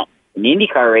 80%. In the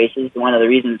IndyCar races, one of the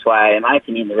reasons why, in my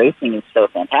opinion, the racing is so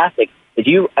fantastic is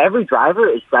every driver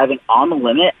is driving on the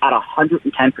limit at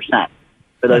 110%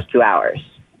 for those 2 hours.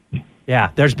 Yeah,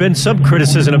 there's been some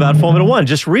criticism about Formula One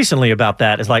just recently about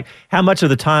that. It's like, how much of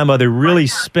the time are they really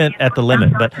spent at the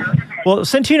limit? But, well,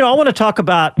 Santino, I want to talk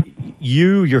about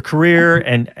your career,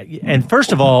 and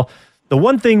first of all, the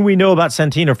one thing we know about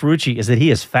Santino Ferrucci is that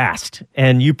he is fast,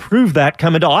 and you proved that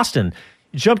coming to Austin.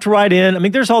 You jumped right in. I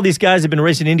mean, there's all these guys that have been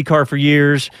racing IndyCar for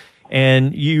years,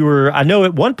 And I know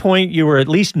at one point you were at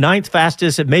least 9th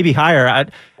fastest, maybe higher.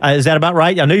 Is that about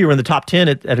right? I know you were in the top 10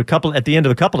 at the end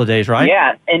of a couple of days, right?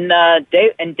 Yeah,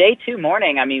 day 2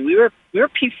 morning, I mean, we were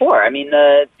P4. I mean,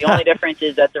 the only difference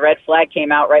is that the red flag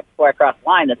came out right before I crossed the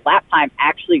line. The lap time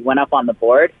actually went up on the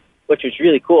board, which was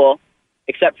really cool,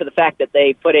 except for the fact that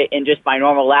they put it in just my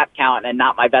normal lap count and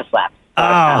not my best lap. So I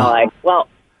was kind of like, well,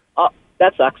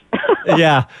 that sucks.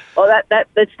 Yeah. Well,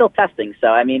 that's still testing. So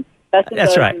I mean, testing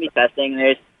That's right. Going to be testing.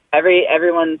 There's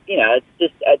everyone.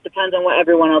 It depends on what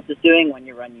everyone else is doing when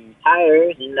you run your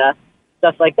tires and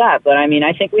stuff like that. But I mean,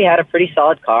 I think we had a pretty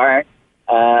solid car,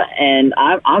 and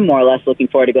I'm more or less looking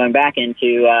forward to going back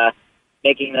into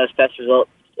making those test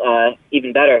results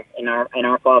even better in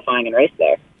our qualifying and race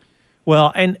there.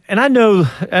 Well, and I know,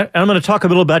 and I'm going to talk a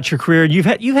little about your career. You've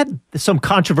had some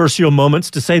controversial moments,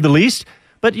 to say the least.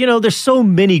 But, there's so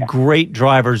many great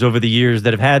drivers over the years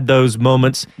that have had those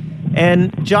moments.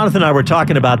 And Jonathan and I were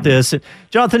talking about this.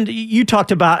 Jonathan, you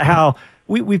talked about how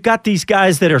we've got these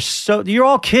guys that are you're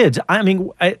all kids. I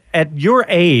mean, at your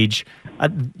age,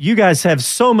 you guys have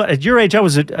so much. At your age, I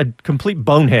was a complete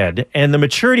bonehead. And the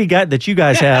maturity that you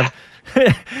guys have.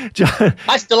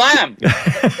 I still am.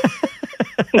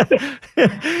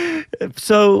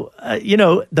 So,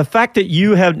 the fact that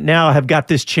you have got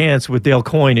this chance with Dale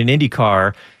Coyne in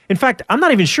IndyCar. In fact, I'm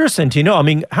not even sure, Santino. I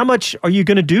mean, how much are you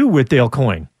going to do with Dale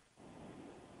Coyne?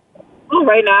 Well,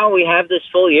 right now we have this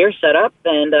full year set up,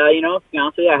 and to be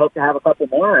honest with you, I hope to have a couple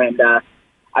more. And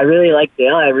I really like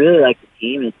Dale. I really like the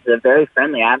team. It's a very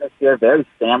friendly atmosphere, very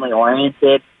family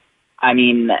oriented. I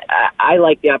mean, I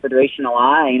like the operation a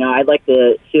lot. I'd like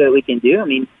to see what we can do. I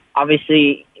mean,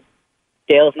 obviously,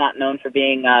 Dale's not known for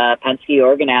being Penske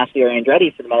or Ganassi or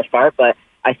Andretti for the most part, but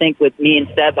I think with me and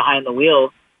Seb behind the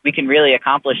wheel, we can really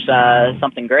accomplish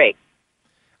something great.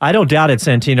 I don't doubt it,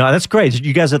 Santino. That's great.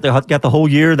 You guys got the whole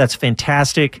year. That's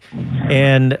fantastic.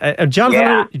 And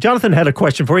Jonathan had a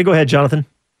question for you. Go ahead, Jonathan.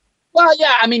 Well,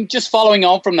 yeah, I mean, just following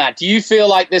on from that, do you feel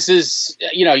like this is,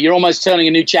 you're almost turning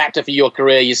a new chapter for your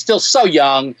career? You're still so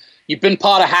young. You've been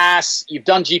part of Haas. You've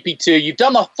done GP2. You've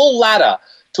done the full ladder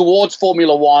towards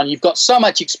Formula One. You've got so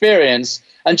much experience.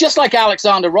 And just like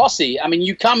Alexander Rossi, I mean,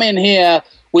 you come in here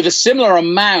with a similar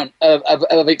amount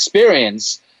of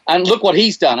experience, and look what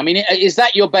he's done. I mean, is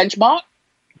that your benchmark?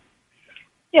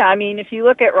 Yeah, I mean, if you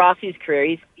look at Rossi's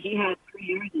career, he had 3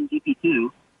 years in GP2,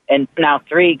 and now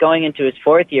 3 going into his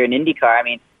 4th year in IndyCar. I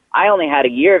mean, I only had a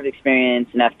year of experience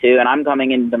in F2, and I'm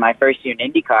coming into my first year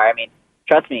in IndyCar. I mean,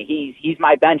 trust me, he's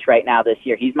my bench right now this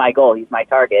year. He's my goal. He's my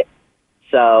target.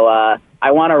 So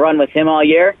I want to run with him all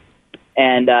year,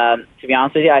 and to be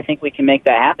honest with you, I think we can make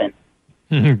that happen.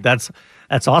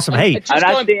 That's awesome. Hey, that's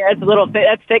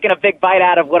taking a big bite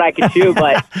out of what I can do,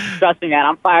 but trust me, man,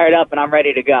 I'm fired up and I'm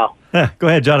ready to go. Go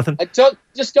ahead, Jonathan.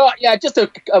 Just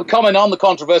a comment on the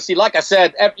controversy. Like I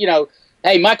said,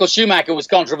 hey, Michael Schumacher was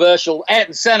controversial.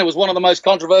 Ayrton Senna was one of the most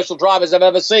controversial drivers I've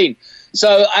ever seen.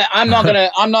 So I'm not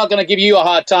gonna give you a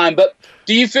hard time. But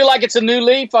do you feel like it's a new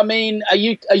leaf? I mean, are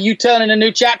you turning a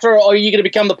new chapter, or are you going to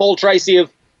become the Paul Tracy of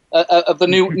the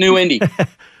new Indy?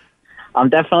 I'm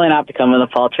definitely not becoming the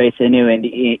Paul Tracy of new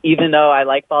Indy. Even though I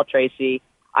like Paul Tracy,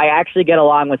 I actually get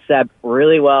along with Seb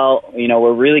really well.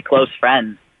 We're really close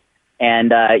friends,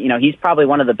 and he's probably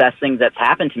one of the best things that's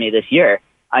happened to me this year.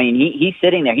 I mean, he's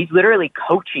sitting there. He's literally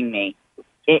coaching me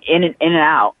in and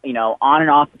out, on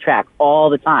and off the track all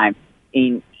the time.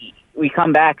 We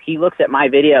come back, he looks at my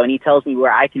video and he tells me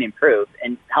where I can improve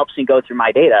and helps me go through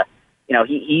my data.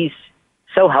 He's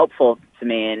so helpful to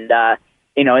me, and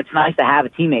it's nice to have a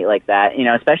teammate like that.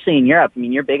 Especially in Europe. I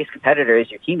mean, your biggest competitor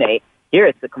is your teammate. Here,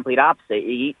 it's the complete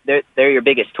opposite. They're your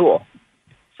biggest tool.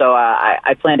 So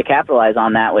I plan to capitalize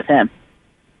on that with him.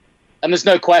 And there's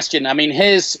no question. I mean,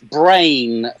 his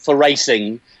brain for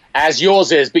racing, as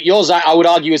yours is, but yours, I would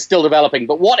argue, is still developing.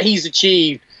 But what he's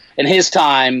achieved in his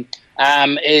time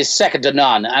is second to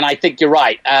none. And I think you're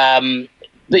right.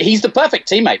 He's the perfect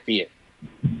teammate for you.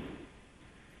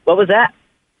 What was that?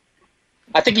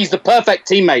 I think he's the perfect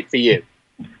teammate for you.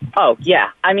 Oh,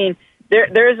 yeah. I mean,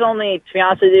 there's only, to be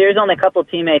honest with you, there's only a couple of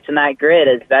teammates in that grid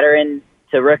as veteran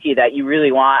to rookie that you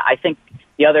really want. I think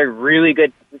the other really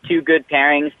good, 2 good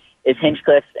pairings is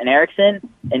Hinchcliffe and Ericsson,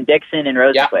 and Dixon and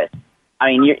Rosenquist. Yeah. I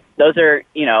mean, those are,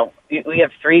 we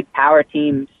have 3 power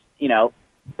teams,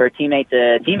 for teammate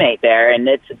to teammate there, and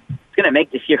it's going to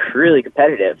make this year really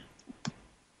competitive.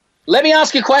 Let me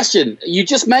ask you a question. You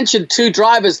just mentioned 2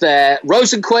 drivers there,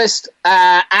 Rosenquist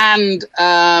and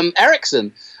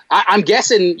Ericsson. I'm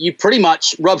guessing you pretty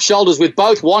much rub shoulders with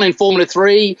both, one in Formula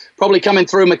 3, probably coming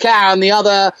through Macau, and the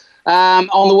other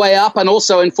on the way up and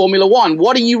also in Formula One.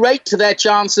 What do you rate to their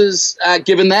chances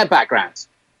given their backgrounds?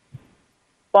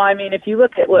 Well, I mean, if you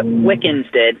look at what Wickens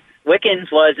did,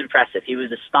 Wickens was impressive. He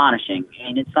was astonishing. I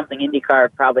mean, it's something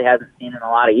IndyCar probably hasn't seen in a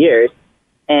lot of years.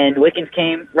 And Wickens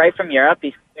came right from Europe.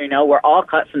 We're all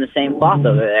cut from the same cloth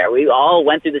over there. We all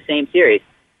went through the same series.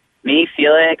 Me,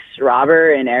 Felix,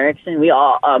 Robert, and Ericsson,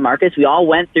 Marcus, we all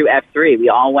went through F3. We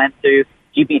all went through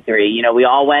GP3. We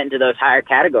all went into those higher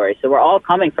categories. So we're all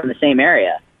coming from the same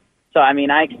area. So, I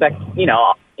mean, I expect,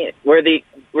 we're the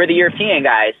European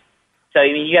guys. So,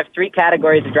 I mean, you have three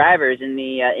categories of drivers in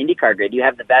the IndyCar grid. You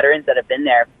have the veterans that have been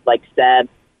there, like Seb,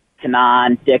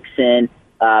 Kanan, Dixon,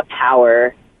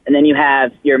 Power. And then you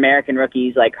have your American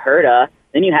rookies like Herta.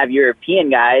 Then you have European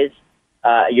guys,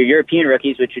 your European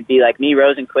rookies, which would be like me,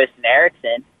 Rosenquist, and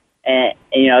Ericsson. And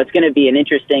it's going to be an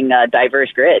interesting,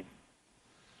 diverse grid.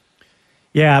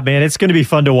 Yeah, man, it's going to be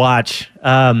fun to watch.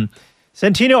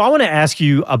 Santino, I want to ask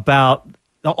you about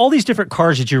all these different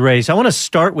cars that you race. I want to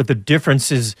start with the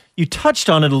differences. You touched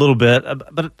on it a little bit,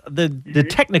 but the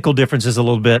technical differences a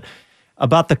little bit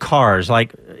about the cars,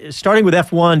 like starting with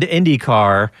F1 to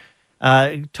IndyCar.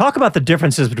 Talk about the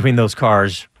differences between those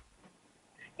cars.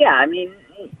 Yeah, I mean,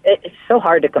 it's so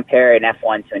hard to compare an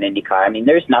F1 to an IndyCar. I mean,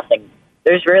 there's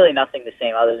really nothing the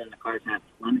same other than the cars have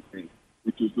telemetry,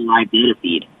 which is the live data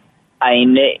feed. I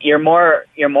mean, you're more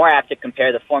apt to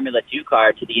compare the Formula 2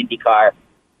 car to the IndyCar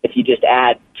if you just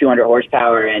add 200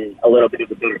 horsepower and a little bit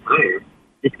of a better tire,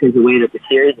 just because the way that the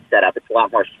series is set up, it's a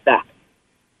lot more spec.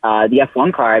 The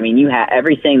F1 car, I mean, you have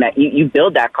everything that you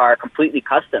build that car completely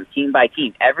custom, team by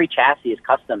team. Every chassis is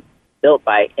custom built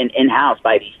by in-house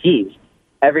by these teams.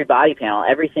 Every body panel,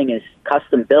 everything is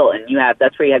custom built, and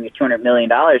that's where you have your $200 million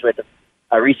worth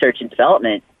of research and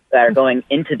development that are going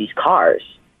into these cars.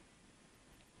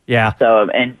 Yeah. So,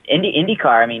 and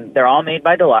IndyCar, I mean, they're all made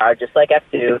by Dallara, just like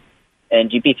F2 and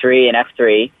GP3 and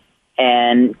F3.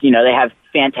 And, they have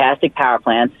fantastic power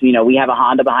plants. We have a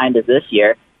Honda behind us this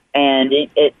year. And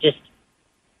it just,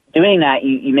 doing that,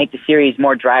 you make the series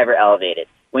more driver elevated.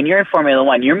 When you're in Formula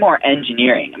One, you're more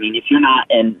engineering. I mean, if you're not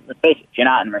in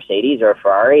Mercedes or a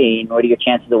Ferrari, what are your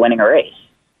chances of winning a race?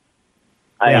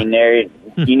 I mean,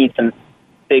 you need some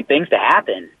big things to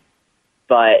happen.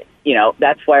 But,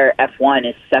 that's where F1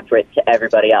 is separate to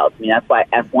everybody else. I mean, that's why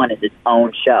F1 is its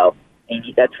own show. And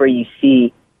that's where you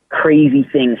see crazy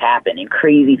things happen and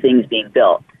crazy things being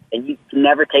built. And you can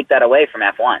never take that away from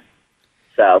F1.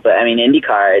 So, but I mean,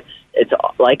 IndyCar, it's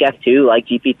like F2, like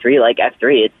GP3, like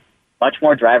F3. It's much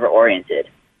more driver oriented,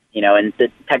 and the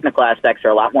technical aspects are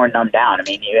a lot more numbed down. I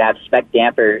mean, you have spec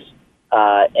dampers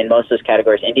in most of those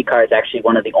categories. IndyCar is actually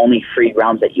one of the only free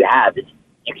realms that you have.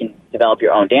 You can develop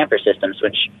your own damper systems,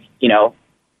 which,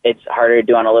 it's harder to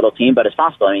do on a little team, but it's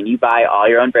possible. I mean, you buy all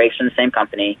your own brakes from the same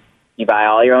company. You buy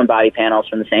all your own body panels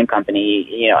from the same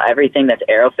company. Everything that's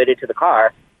aero fitted to the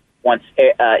car. Once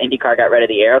IndyCar got rid of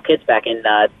the aero kits back in,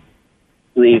 I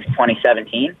believe,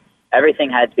 2017,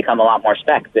 everything had to become a lot more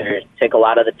spec. They take a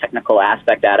lot of the technical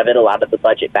aspect out of it, a lot of the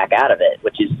budget back out of it,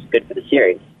 which is good for the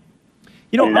series.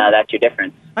 And that's your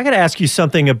difference. I got to ask you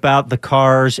something about the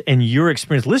cars and your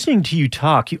experience. Listening to you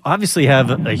talk, you obviously have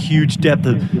a huge depth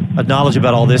of knowledge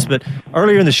about all this, but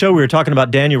earlier in the show we were talking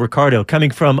about Daniel Ricciardo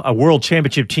coming from a world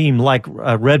championship team like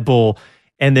Red Bull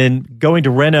and then going to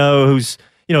Renault, who's,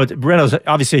 Renault's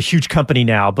obviously a huge company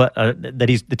now, but that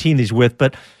he's the team he's with,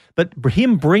 but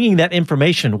him bringing that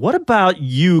information. What about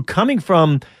you coming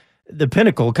from the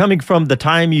pinnacle, coming from the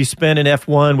time you spent in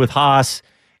F1 with Haas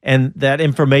and that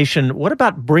information? What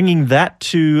about bringing that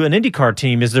to an IndyCar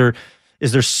team? Is there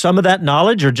some of that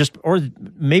knowledge, or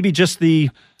maybe just the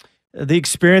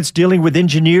experience dealing with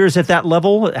engineers at that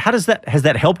level? Has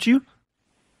that helped you?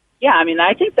 Yeah, I mean,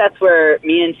 I think that's where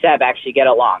me and Seb actually get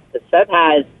along. Because Seb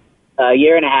has a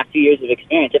year and a half, 2 years of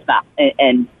experience, if not,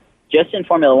 and just in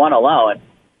Formula One alone.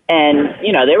 And,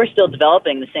 they were still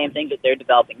developing the same things that they're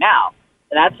developing now.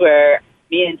 And that's where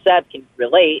me and Seb can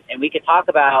relate, and we could talk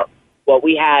about what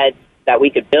we had that we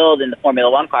could build in the Formula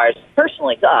One cars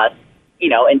personally to us,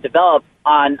 and develop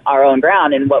on our own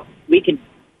ground, and what we can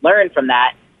learn from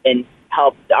that and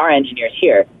help our engineers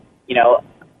here.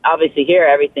 Obviously here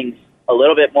everything's a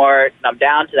little bit more numbed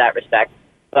down to that respect,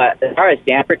 but as far as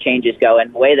damper changes go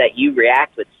and the way that you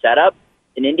react with setup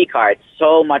in IndyCar, it's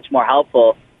so much more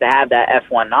helpful to have that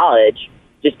F1 knowledge,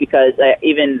 just because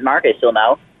even Marcus will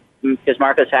know, because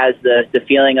Marcus has the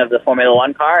feeling of the Formula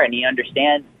One car, and he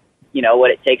understands,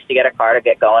 what it takes to get a car to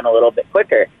get going a little bit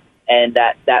quicker, and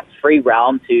that free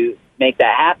realm to make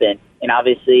that happen. And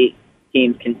obviously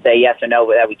teams can say yes or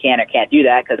no that we can or can't do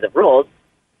that because of rules,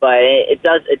 but it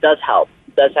does help.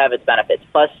 It does have its benefits.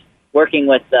 Plus, working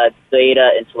with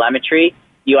data and telemetry,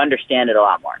 you understand it a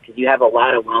lot more because you have a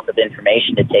lot of wealth of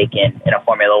information to take in a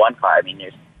Formula One car. I mean,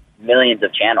 there's millions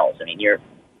of channels. I mean,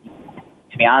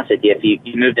 to be honest with you, if you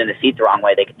moved in the seat the wrong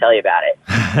way, they could tell you about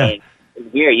it.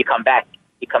 And here, you come back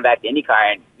to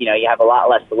IndyCar, and you have a lot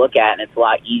less to look at, and it's a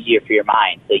lot easier for your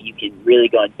mind, so you can really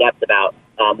go in depth about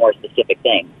more specific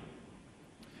things.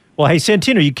 Well, hey,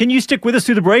 Santino, can you stick with us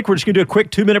through the break? We're just going to do a quick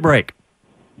 2-minute break.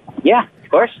 Yeah, of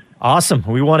course. Awesome.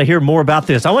 We want to hear more about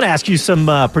this. I want to ask you some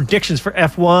predictions for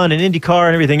F1 and IndyCar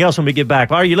and everything else when we get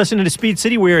back. All right, you're listening to Speed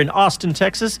City. We're in Austin,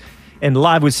 Texas, and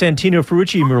live with Santino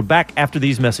Ferrucci, and we're back after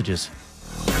these messages.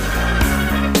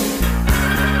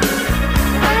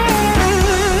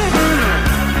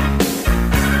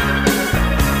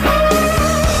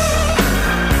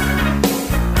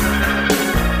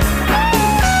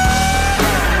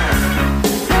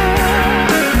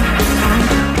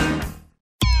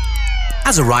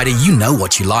 As a rider, you know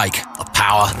what you like. The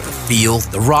power, the feel,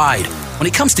 the ride. When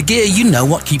it comes to gear, you know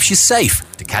what keeps you safe.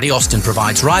 Ducati Austin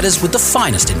provides riders with the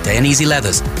finest in Dainese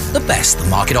leathers, the best the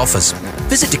market offers.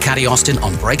 Visit Ducati Austin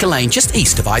on Breaker Lane just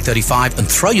east of I-35 and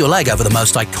throw your leg over the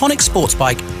most iconic sports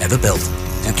bike ever built.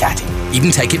 Ducati.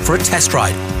 Even take it for a test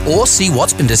ride or see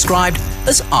what's been described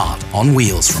as art on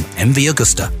wheels from MV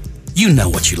Agusta. You know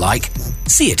what you like.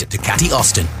 See it at Ducati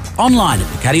Austin. Online at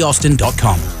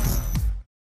DucatiAustin.com.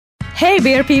 Hey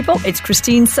beer people, it's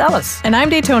Christine Sellis. And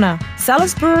I'm Daytona.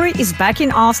 Sellis Brewery is back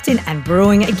in Austin and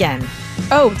brewing again.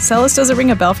 Oh, Sellis doesn't ring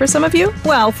a bell for some of you?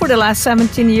 Well, for the last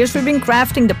 17 years, we've been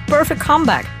crafting the perfect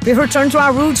comeback. We've returned to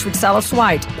our roots with Sellis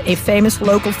White, a famous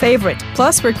local favorite.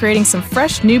 Plus, we're creating some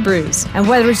fresh new brews. And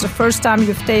whether it's the first time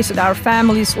you've tasted our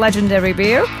family's legendary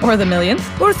beer, or the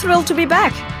millionth, we're thrilled to be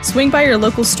back. Swing by your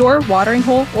local store, watering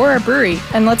hole, or our brewery,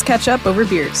 and let's catch up over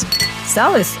beers.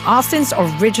 Sellis, Austin's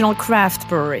original craft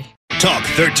brewery. Talk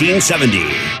 1370.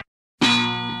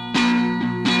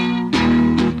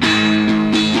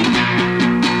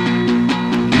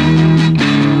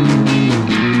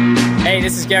 Hey,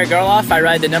 this is Garrett Garloff. I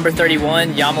ride the number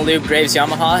 31 Yamalube Graves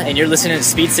Yamaha, and you're listening to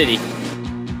Speed City.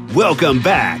 Welcome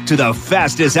back to the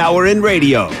fastest hour in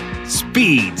radio,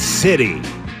 Speed City.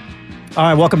 All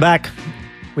right, welcome back.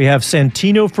 We have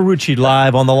Santino Ferrucci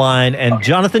live on the line. And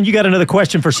Jonathan, you got another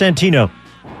question for Santino.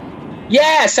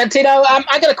 Yeah, Santino,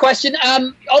 I got a question.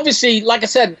 Obviously, like I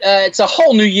said, it's a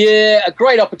whole new year, a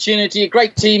great opportunity, a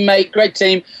great teammate, great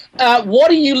team. What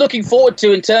are you looking forward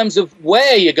to in terms of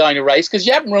where you're going to race? Because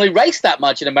you haven't really raced that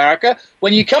much in America.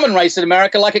 When you come and race in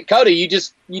America, like at Coda, you took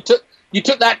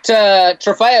that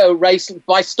Trofeo race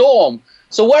by storm.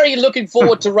 So where are you looking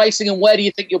forward to racing, and where do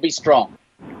you think you'll be strong?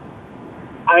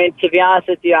 I mean, to be honest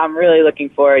with you, I'm really looking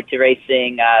forward to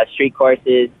racing street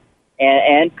courses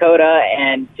and Coda,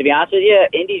 and to be honest with you,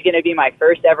 Indy's going to be my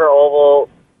first ever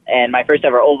oval and my first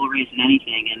ever oval race in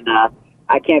anything, and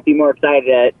I can't be more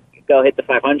excited to go hit the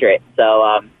 500.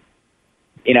 So,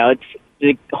 it's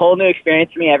a whole new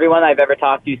experience for me. Everyone I've ever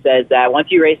talked to says that once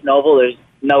you race an oval, there's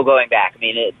no going back. I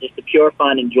mean, it's just the pure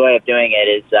fun and joy of doing it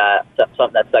is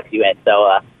something that sucks you in.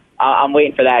 So I'm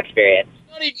waiting for that experience.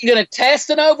 You're not even going to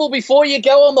test an oval before you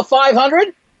go on the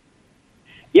 500?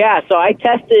 Yeah, so I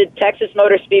tested Texas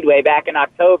Motor Speedway back in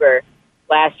October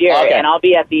last year, and I'll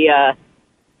be at the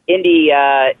Indy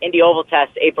Oval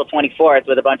Test April 24th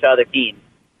with a bunch of other teams.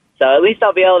 So at least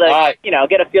I'll be able to,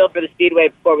 get a feel for the Speedway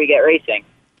before we get racing.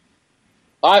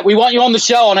 All right, we want you on the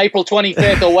show on April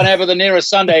 25th or whenever the nearest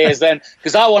Sunday is then,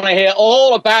 because I want to hear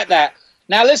all about that.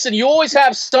 Now, listen, you always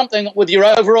have something with your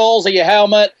overalls or your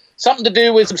helmet, something to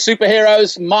do with some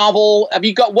superheroes, Marvel. Have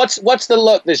you got what's the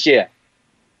look this year?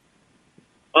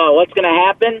 Oh, what's going to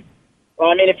happen? Well,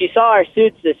 I mean, if you saw our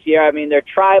suits this year, I mean, they're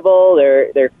tribal,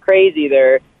 they're crazy,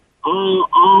 they're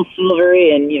all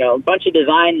silvery, and a bunch of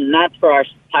designs, and that's for our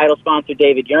title sponsor,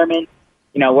 David Yerman.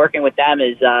 Working with them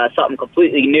is something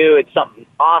completely new. It's something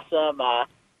awesome.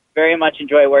 Very much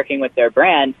enjoy working with their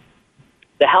brand.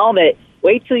 The helmet,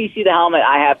 wait till you see the helmet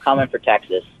I have coming for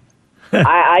Texas.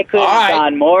 I couldn't have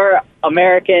gone more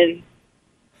American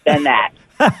than that.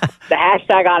 The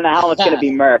hashtag on the helmet's going to be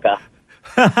America.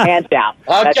 Hands down.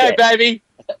 Okay, baby.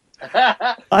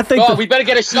 I think we better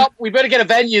get a shop. We better get a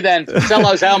venue then to sell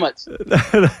those helmets.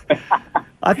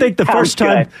 I think the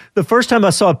first time I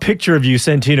saw a picture of you,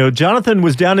 Santino, Jonathan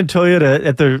was down in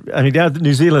Toyota down at the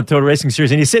New Zealand Toyota Racing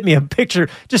Series, and he sent me a picture,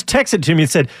 just texted to me and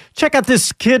said, check out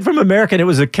this kid from America, and it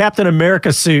was a Captain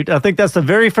America suit. I think that's the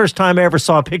very first time I ever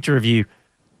saw a picture of you.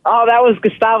 Oh, that was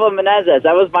Gustavo Menezes.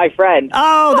 That was my friend.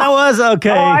 Oh, that was okay.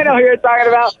 Oh, I know who you're talking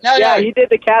about. No, he did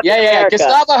the Captain America.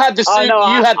 Gustavo had the suit.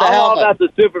 You had the helmet. Oh, that's the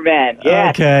Superman.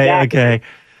 Yes, okay.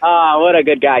 Oh, what a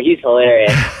good guy. He's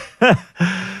hilarious.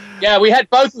 Yeah, we had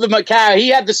both of them at Cow. He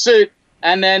had the suit,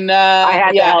 and then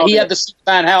he had the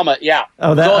Superman helmet. Yeah.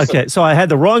 Oh, that awesome. Okay. So I had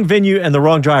the wrong venue and the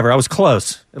wrong driver. I was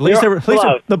close. At least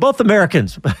they're both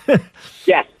Americans.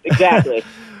 Yes, exactly.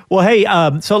 Well, hey,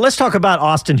 so let's talk about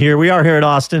Austin here. We are here at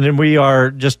Austin, and we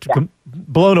are just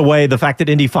blown away the fact that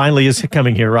Indy finally is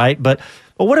coming here, right? But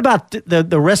what about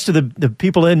the rest of the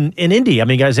people in Indy? I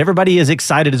mean, guys, everybody is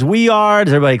excited as we are.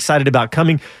 Is everybody excited about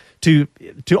coming to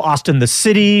Austin, the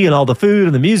city, and all the food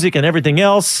and the music and everything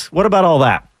else? What about all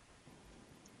that?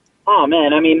 Oh,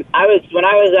 man, I mean, when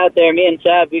I was out there, me and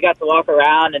Seb, we got to walk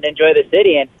around and enjoy the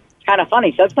city, and it's kind of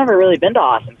funny. Seb's never really been to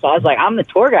Austin, so I was like, I'm the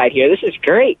tour guide here. This is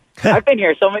great. I've been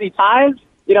here so many times.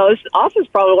 You know, Austin's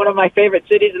probably one of my favorite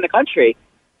cities in the country,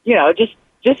 you know, just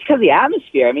because of the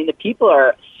atmosphere. I mean, the people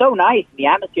are so nice, and the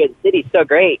atmosphere of the city is so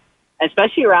great, and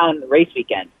especially around race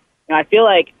weekend. You know, I feel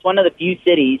like it's one of the few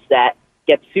cities that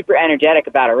gets super energetic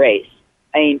about a race.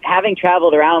 I mean, having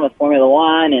traveled around with Formula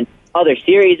One and other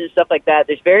series and stuff like that,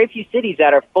 there's very few cities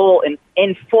that are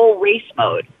in full race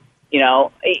mode. You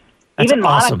know, even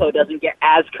awesome. Monaco doesn't get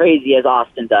as crazy as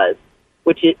Austin does,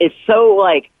 which is so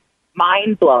like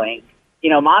mind blowing. You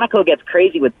know, Monaco gets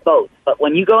crazy with both, but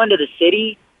when you go into the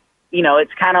city, you know,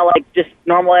 it's kind of like just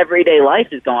normal everyday life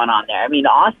is going on there. I mean,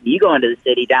 Austin, you go into the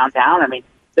city downtown. I mean,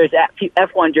 there's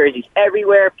F1 jerseys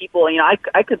everywhere. People, you know,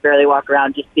 I could barely walk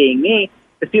around just being me.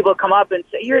 Because people come up and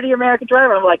say, "You're the American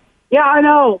driver." I'm like, "Yeah, I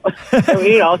know." And,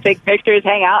 you know, take pictures,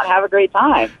 hang out, and have a great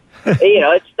time. You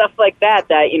know, it's stuff like that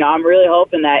you know, I'm really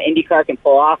hoping that IndyCar can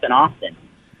pull off in Austin.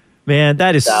 Man,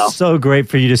 that is so great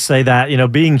for you to say that. You know,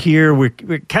 being here, we're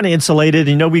kind of insulated.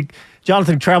 You know,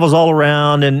 Jonathan travels all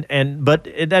around, but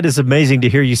that is amazing to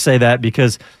hear you say that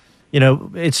because, you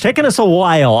know, it's taken us a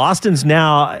while. Austin's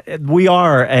now, we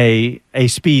are a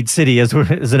speed city as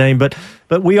the name, but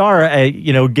we are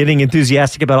getting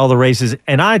enthusiastic about all the races,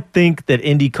 and I think that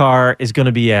IndyCar is going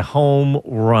to be a home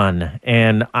run,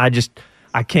 and I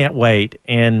can't wait.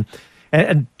 And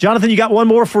Jonathan, you got one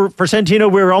more for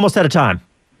Santino? We're almost out of time.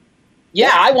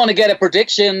 Yeah, I want to get a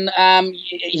prediction.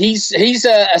 He's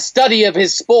a study of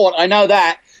his sport. I know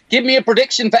that. Give me a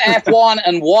prediction for F1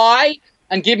 and why,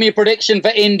 and give me a prediction for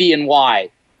Indy and why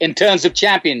in terms of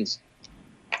champions.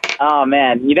 Oh,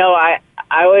 man. You know, I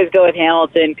always go with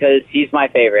Hamilton because he's my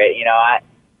favorite. You know,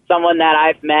 someone that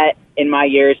I've met in my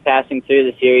years passing through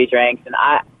the series ranks, and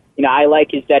I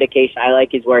like his dedication. I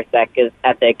like his work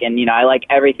ethic, and, you know, I like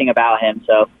everything about him.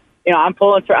 So, you know, I'm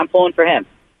pulling for him.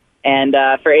 And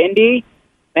for Indy,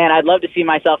 man, I'd love to see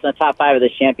myself in the top 5 of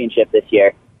this championship this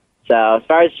year. So as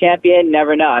far as champion,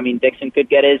 never know. I mean, Dixon could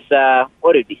get his, what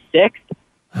would it be,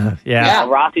 6th? Yeah.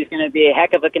 Rossi's going to be a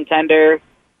heck of a contender.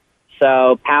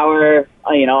 So Power,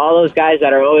 you know, all those guys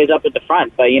that are always up at the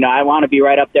front. But, you know, I want to be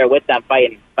right up there with them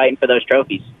fighting for those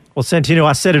trophies. Well, Santino,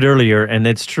 I said it earlier, and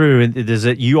it's true. It is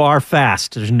that you are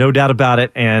fast. There's no doubt about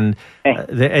it. And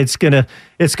it's gonna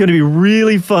be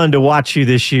really fun to watch you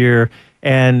this year.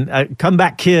 And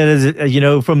comeback kid, you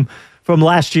know, from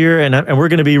last year, and we're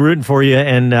going to be rooting for you,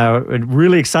 and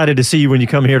really excited to see you when you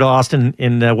come here to Austin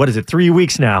in 3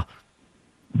 weeks now.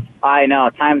 I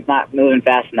know, time's not moving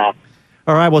fast enough.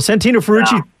 All right, well, Santino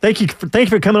Ferrucci, thank you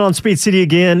for coming on Speed City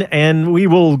again, and we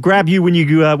will grab you when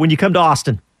you come to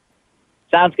Austin.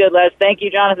 Sounds good, Les. Thank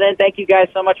you, Jonathan. Thank you guys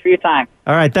so much for your time.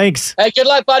 All right, thanks. Hey, good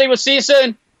luck, buddy. We'll see you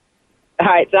soon. All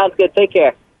right, sounds good. Take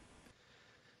care.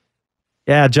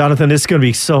 Yeah, Jonathan, it's going to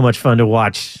be so much fun to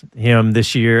watch him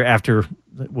this year after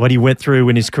what he went through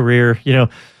in his career. I'm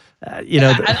a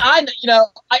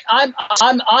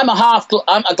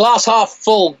glass half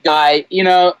full guy. You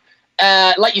know,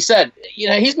 like you said, you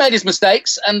know, he's made his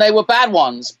mistakes and they were bad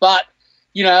ones, but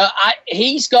you know,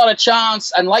 he's got a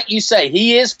chance. And like you say,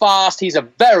 he is fast. He's a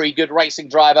very good racing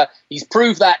driver. He's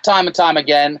proved that time and time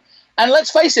again. And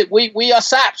let's face it, we are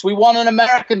saps. We want an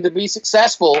American to be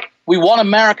successful. We want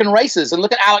American racers. And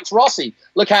look at Alex Rossi.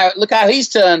 Look how he's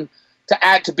turned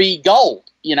out to be gold.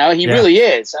 You know, he really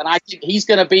is. And I think he's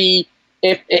going to be,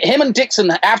 if him and Dixon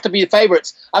have to be the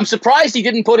favorites. I'm surprised he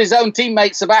didn't put his own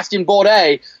teammate Sebastian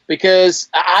Bourdais, because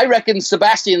I reckon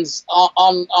Sebastian's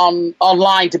on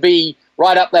line to be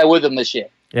right up there with him this year.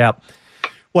 Yeah.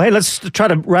 Well, hey, let's try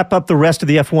to wrap up the rest of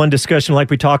the F1 discussion like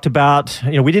we talked about.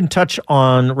 You know, we didn't touch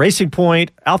on Racing Point,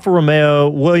 Alfa Romeo,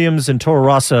 Williams, and Toro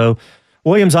Rosso.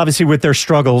 Williams, obviously, with their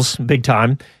struggles, big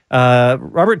time.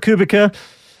 Robert Kubica,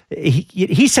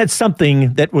 he said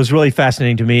something that was really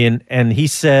fascinating to me, and he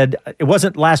said, it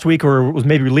wasn't last week or it was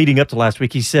maybe leading up to last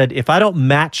week, he said, if I don't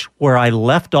match where I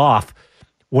left off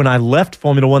when I left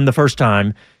Formula One the first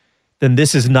time, then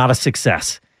this is not a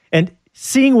success. And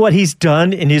seeing what he's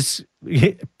done in his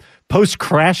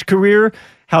post-crash career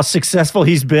how successful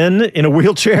he's been in a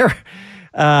wheelchair.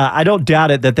 I don't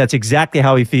doubt it that that's exactly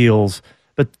how he feels.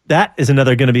 But that is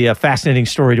another going to be a fascinating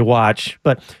story to watch.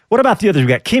 But what about the others? We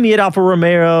got Kimi at Alfa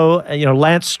Romeo,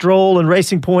 Lance Stroll and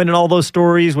Racing Point and all those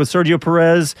stories with Sergio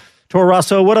Perez, Toro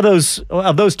Rosso. What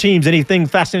are those teams? Anything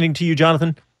fascinating to you,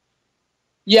 Jonathan?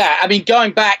 Yeah, I mean,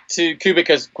 going back to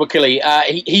Kubica quickly,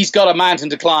 he's got a mountain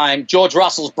to climb. George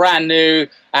Russell's brand new.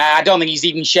 I don't think he's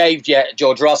even shaved yet,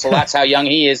 George Russell. That's how young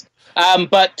he is.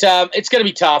 But it's going to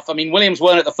be tough. I mean, Williams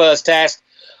won at the first test.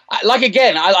 I like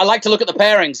to look at the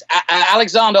pairings.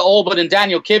 Alexander Albon and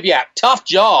Daniel Kvyat. Tough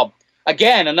job.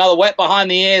 Again, another wet behind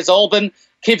the ears. Albon,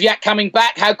 Kvyat coming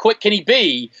back. How quick can he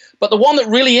be? But the one that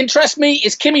really interests me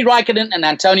is Kimi Räikkönen and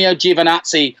Antonio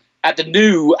Giovinazzi at the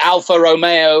new Alfa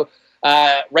Romeo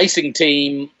racing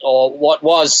team, or what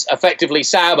was effectively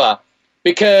Sauber,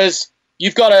 because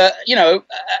you've got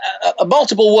a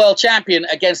multiple world champion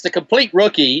against a complete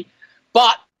rookie.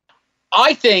 But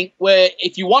I think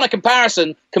if you want a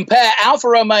comparison, compare Alfa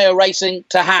Romeo Racing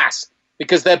to Haas,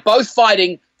 because they're both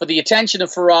fighting for the attention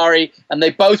of Ferrari and they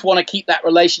both want to keep that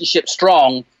relationship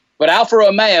strong. But Alfa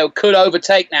Romeo could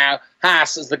overtake now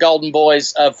Haas as the golden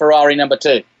boys of Ferrari number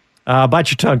 2.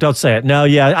 Bite your tongue. Don't say it. No,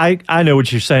 yeah, I know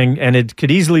what you're saying, and it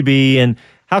could easily be. And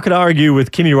how could I argue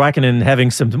with Kimi Räikkönen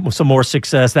having some more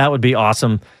success? That would be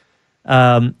awesome.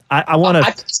 I want to.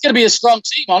 It's going to be a strong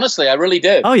team, honestly. I really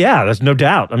do. Oh yeah, there's no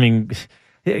doubt. I mean,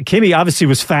 Kimi obviously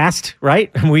was fast,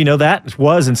 right? We know that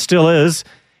was and still is.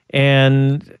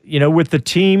 And with the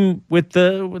team, with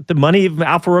the money of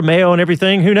Alfa Romeo and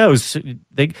everything, who knows?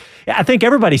 I think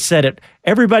everybody said it.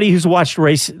 Everybody who's watched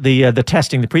the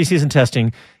testing, the preseason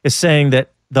testing, is saying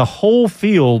that the whole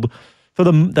field for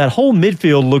that whole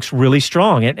midfield looks really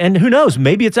strong. And who knows?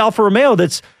 Maybe it's Alfa Romeo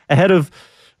that's ahead of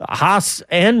Haas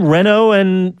and Renault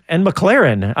and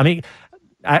McLaren. I mean,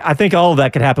 I think all of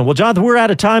that could happen. Well, Jonathan, we're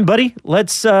out of time, buddy.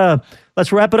 Let's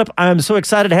wrap it up. I'm so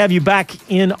excited to have you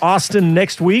back in Austin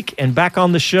next week and back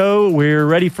on the show. We're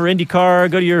ready for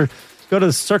IndyCar. Go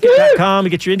to circuit.com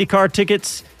and get your IndyCar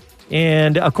tickets.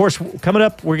 And of course, coming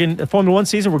up, we're getting the Formula One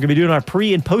season. We're going to be doing our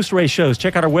pre and post race shows.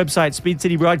 Check out our website, Speed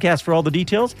City Broadcast, for all the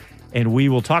details. And we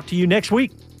will talk to you next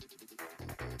week.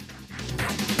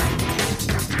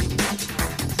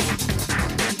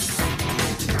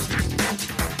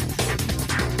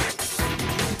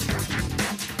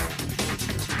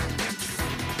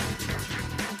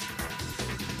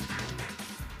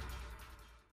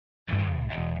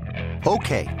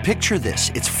 Okay, picture this.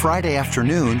 It's Friday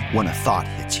afternoon when a thought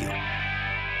hits you.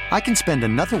 I can spend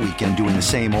another weekend doing the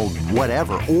same old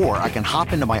whatever, or I can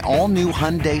hop into my all-new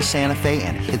Hyundai Santa Fe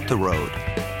and hit the road.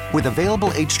 With available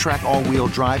H-Track all-wheel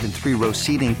drive and 3-row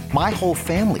seating, my whole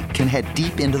family can head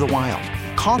deep into the wild.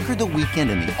 Conquer the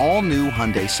weekend in the all-new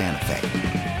Hyundai Santa Fe.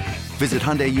 Visit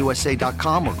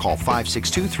HyundaiUSA.com or call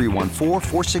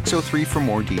 562-314-4603 for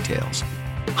more details.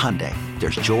 Hyundai,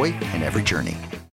 there's joy in every journey.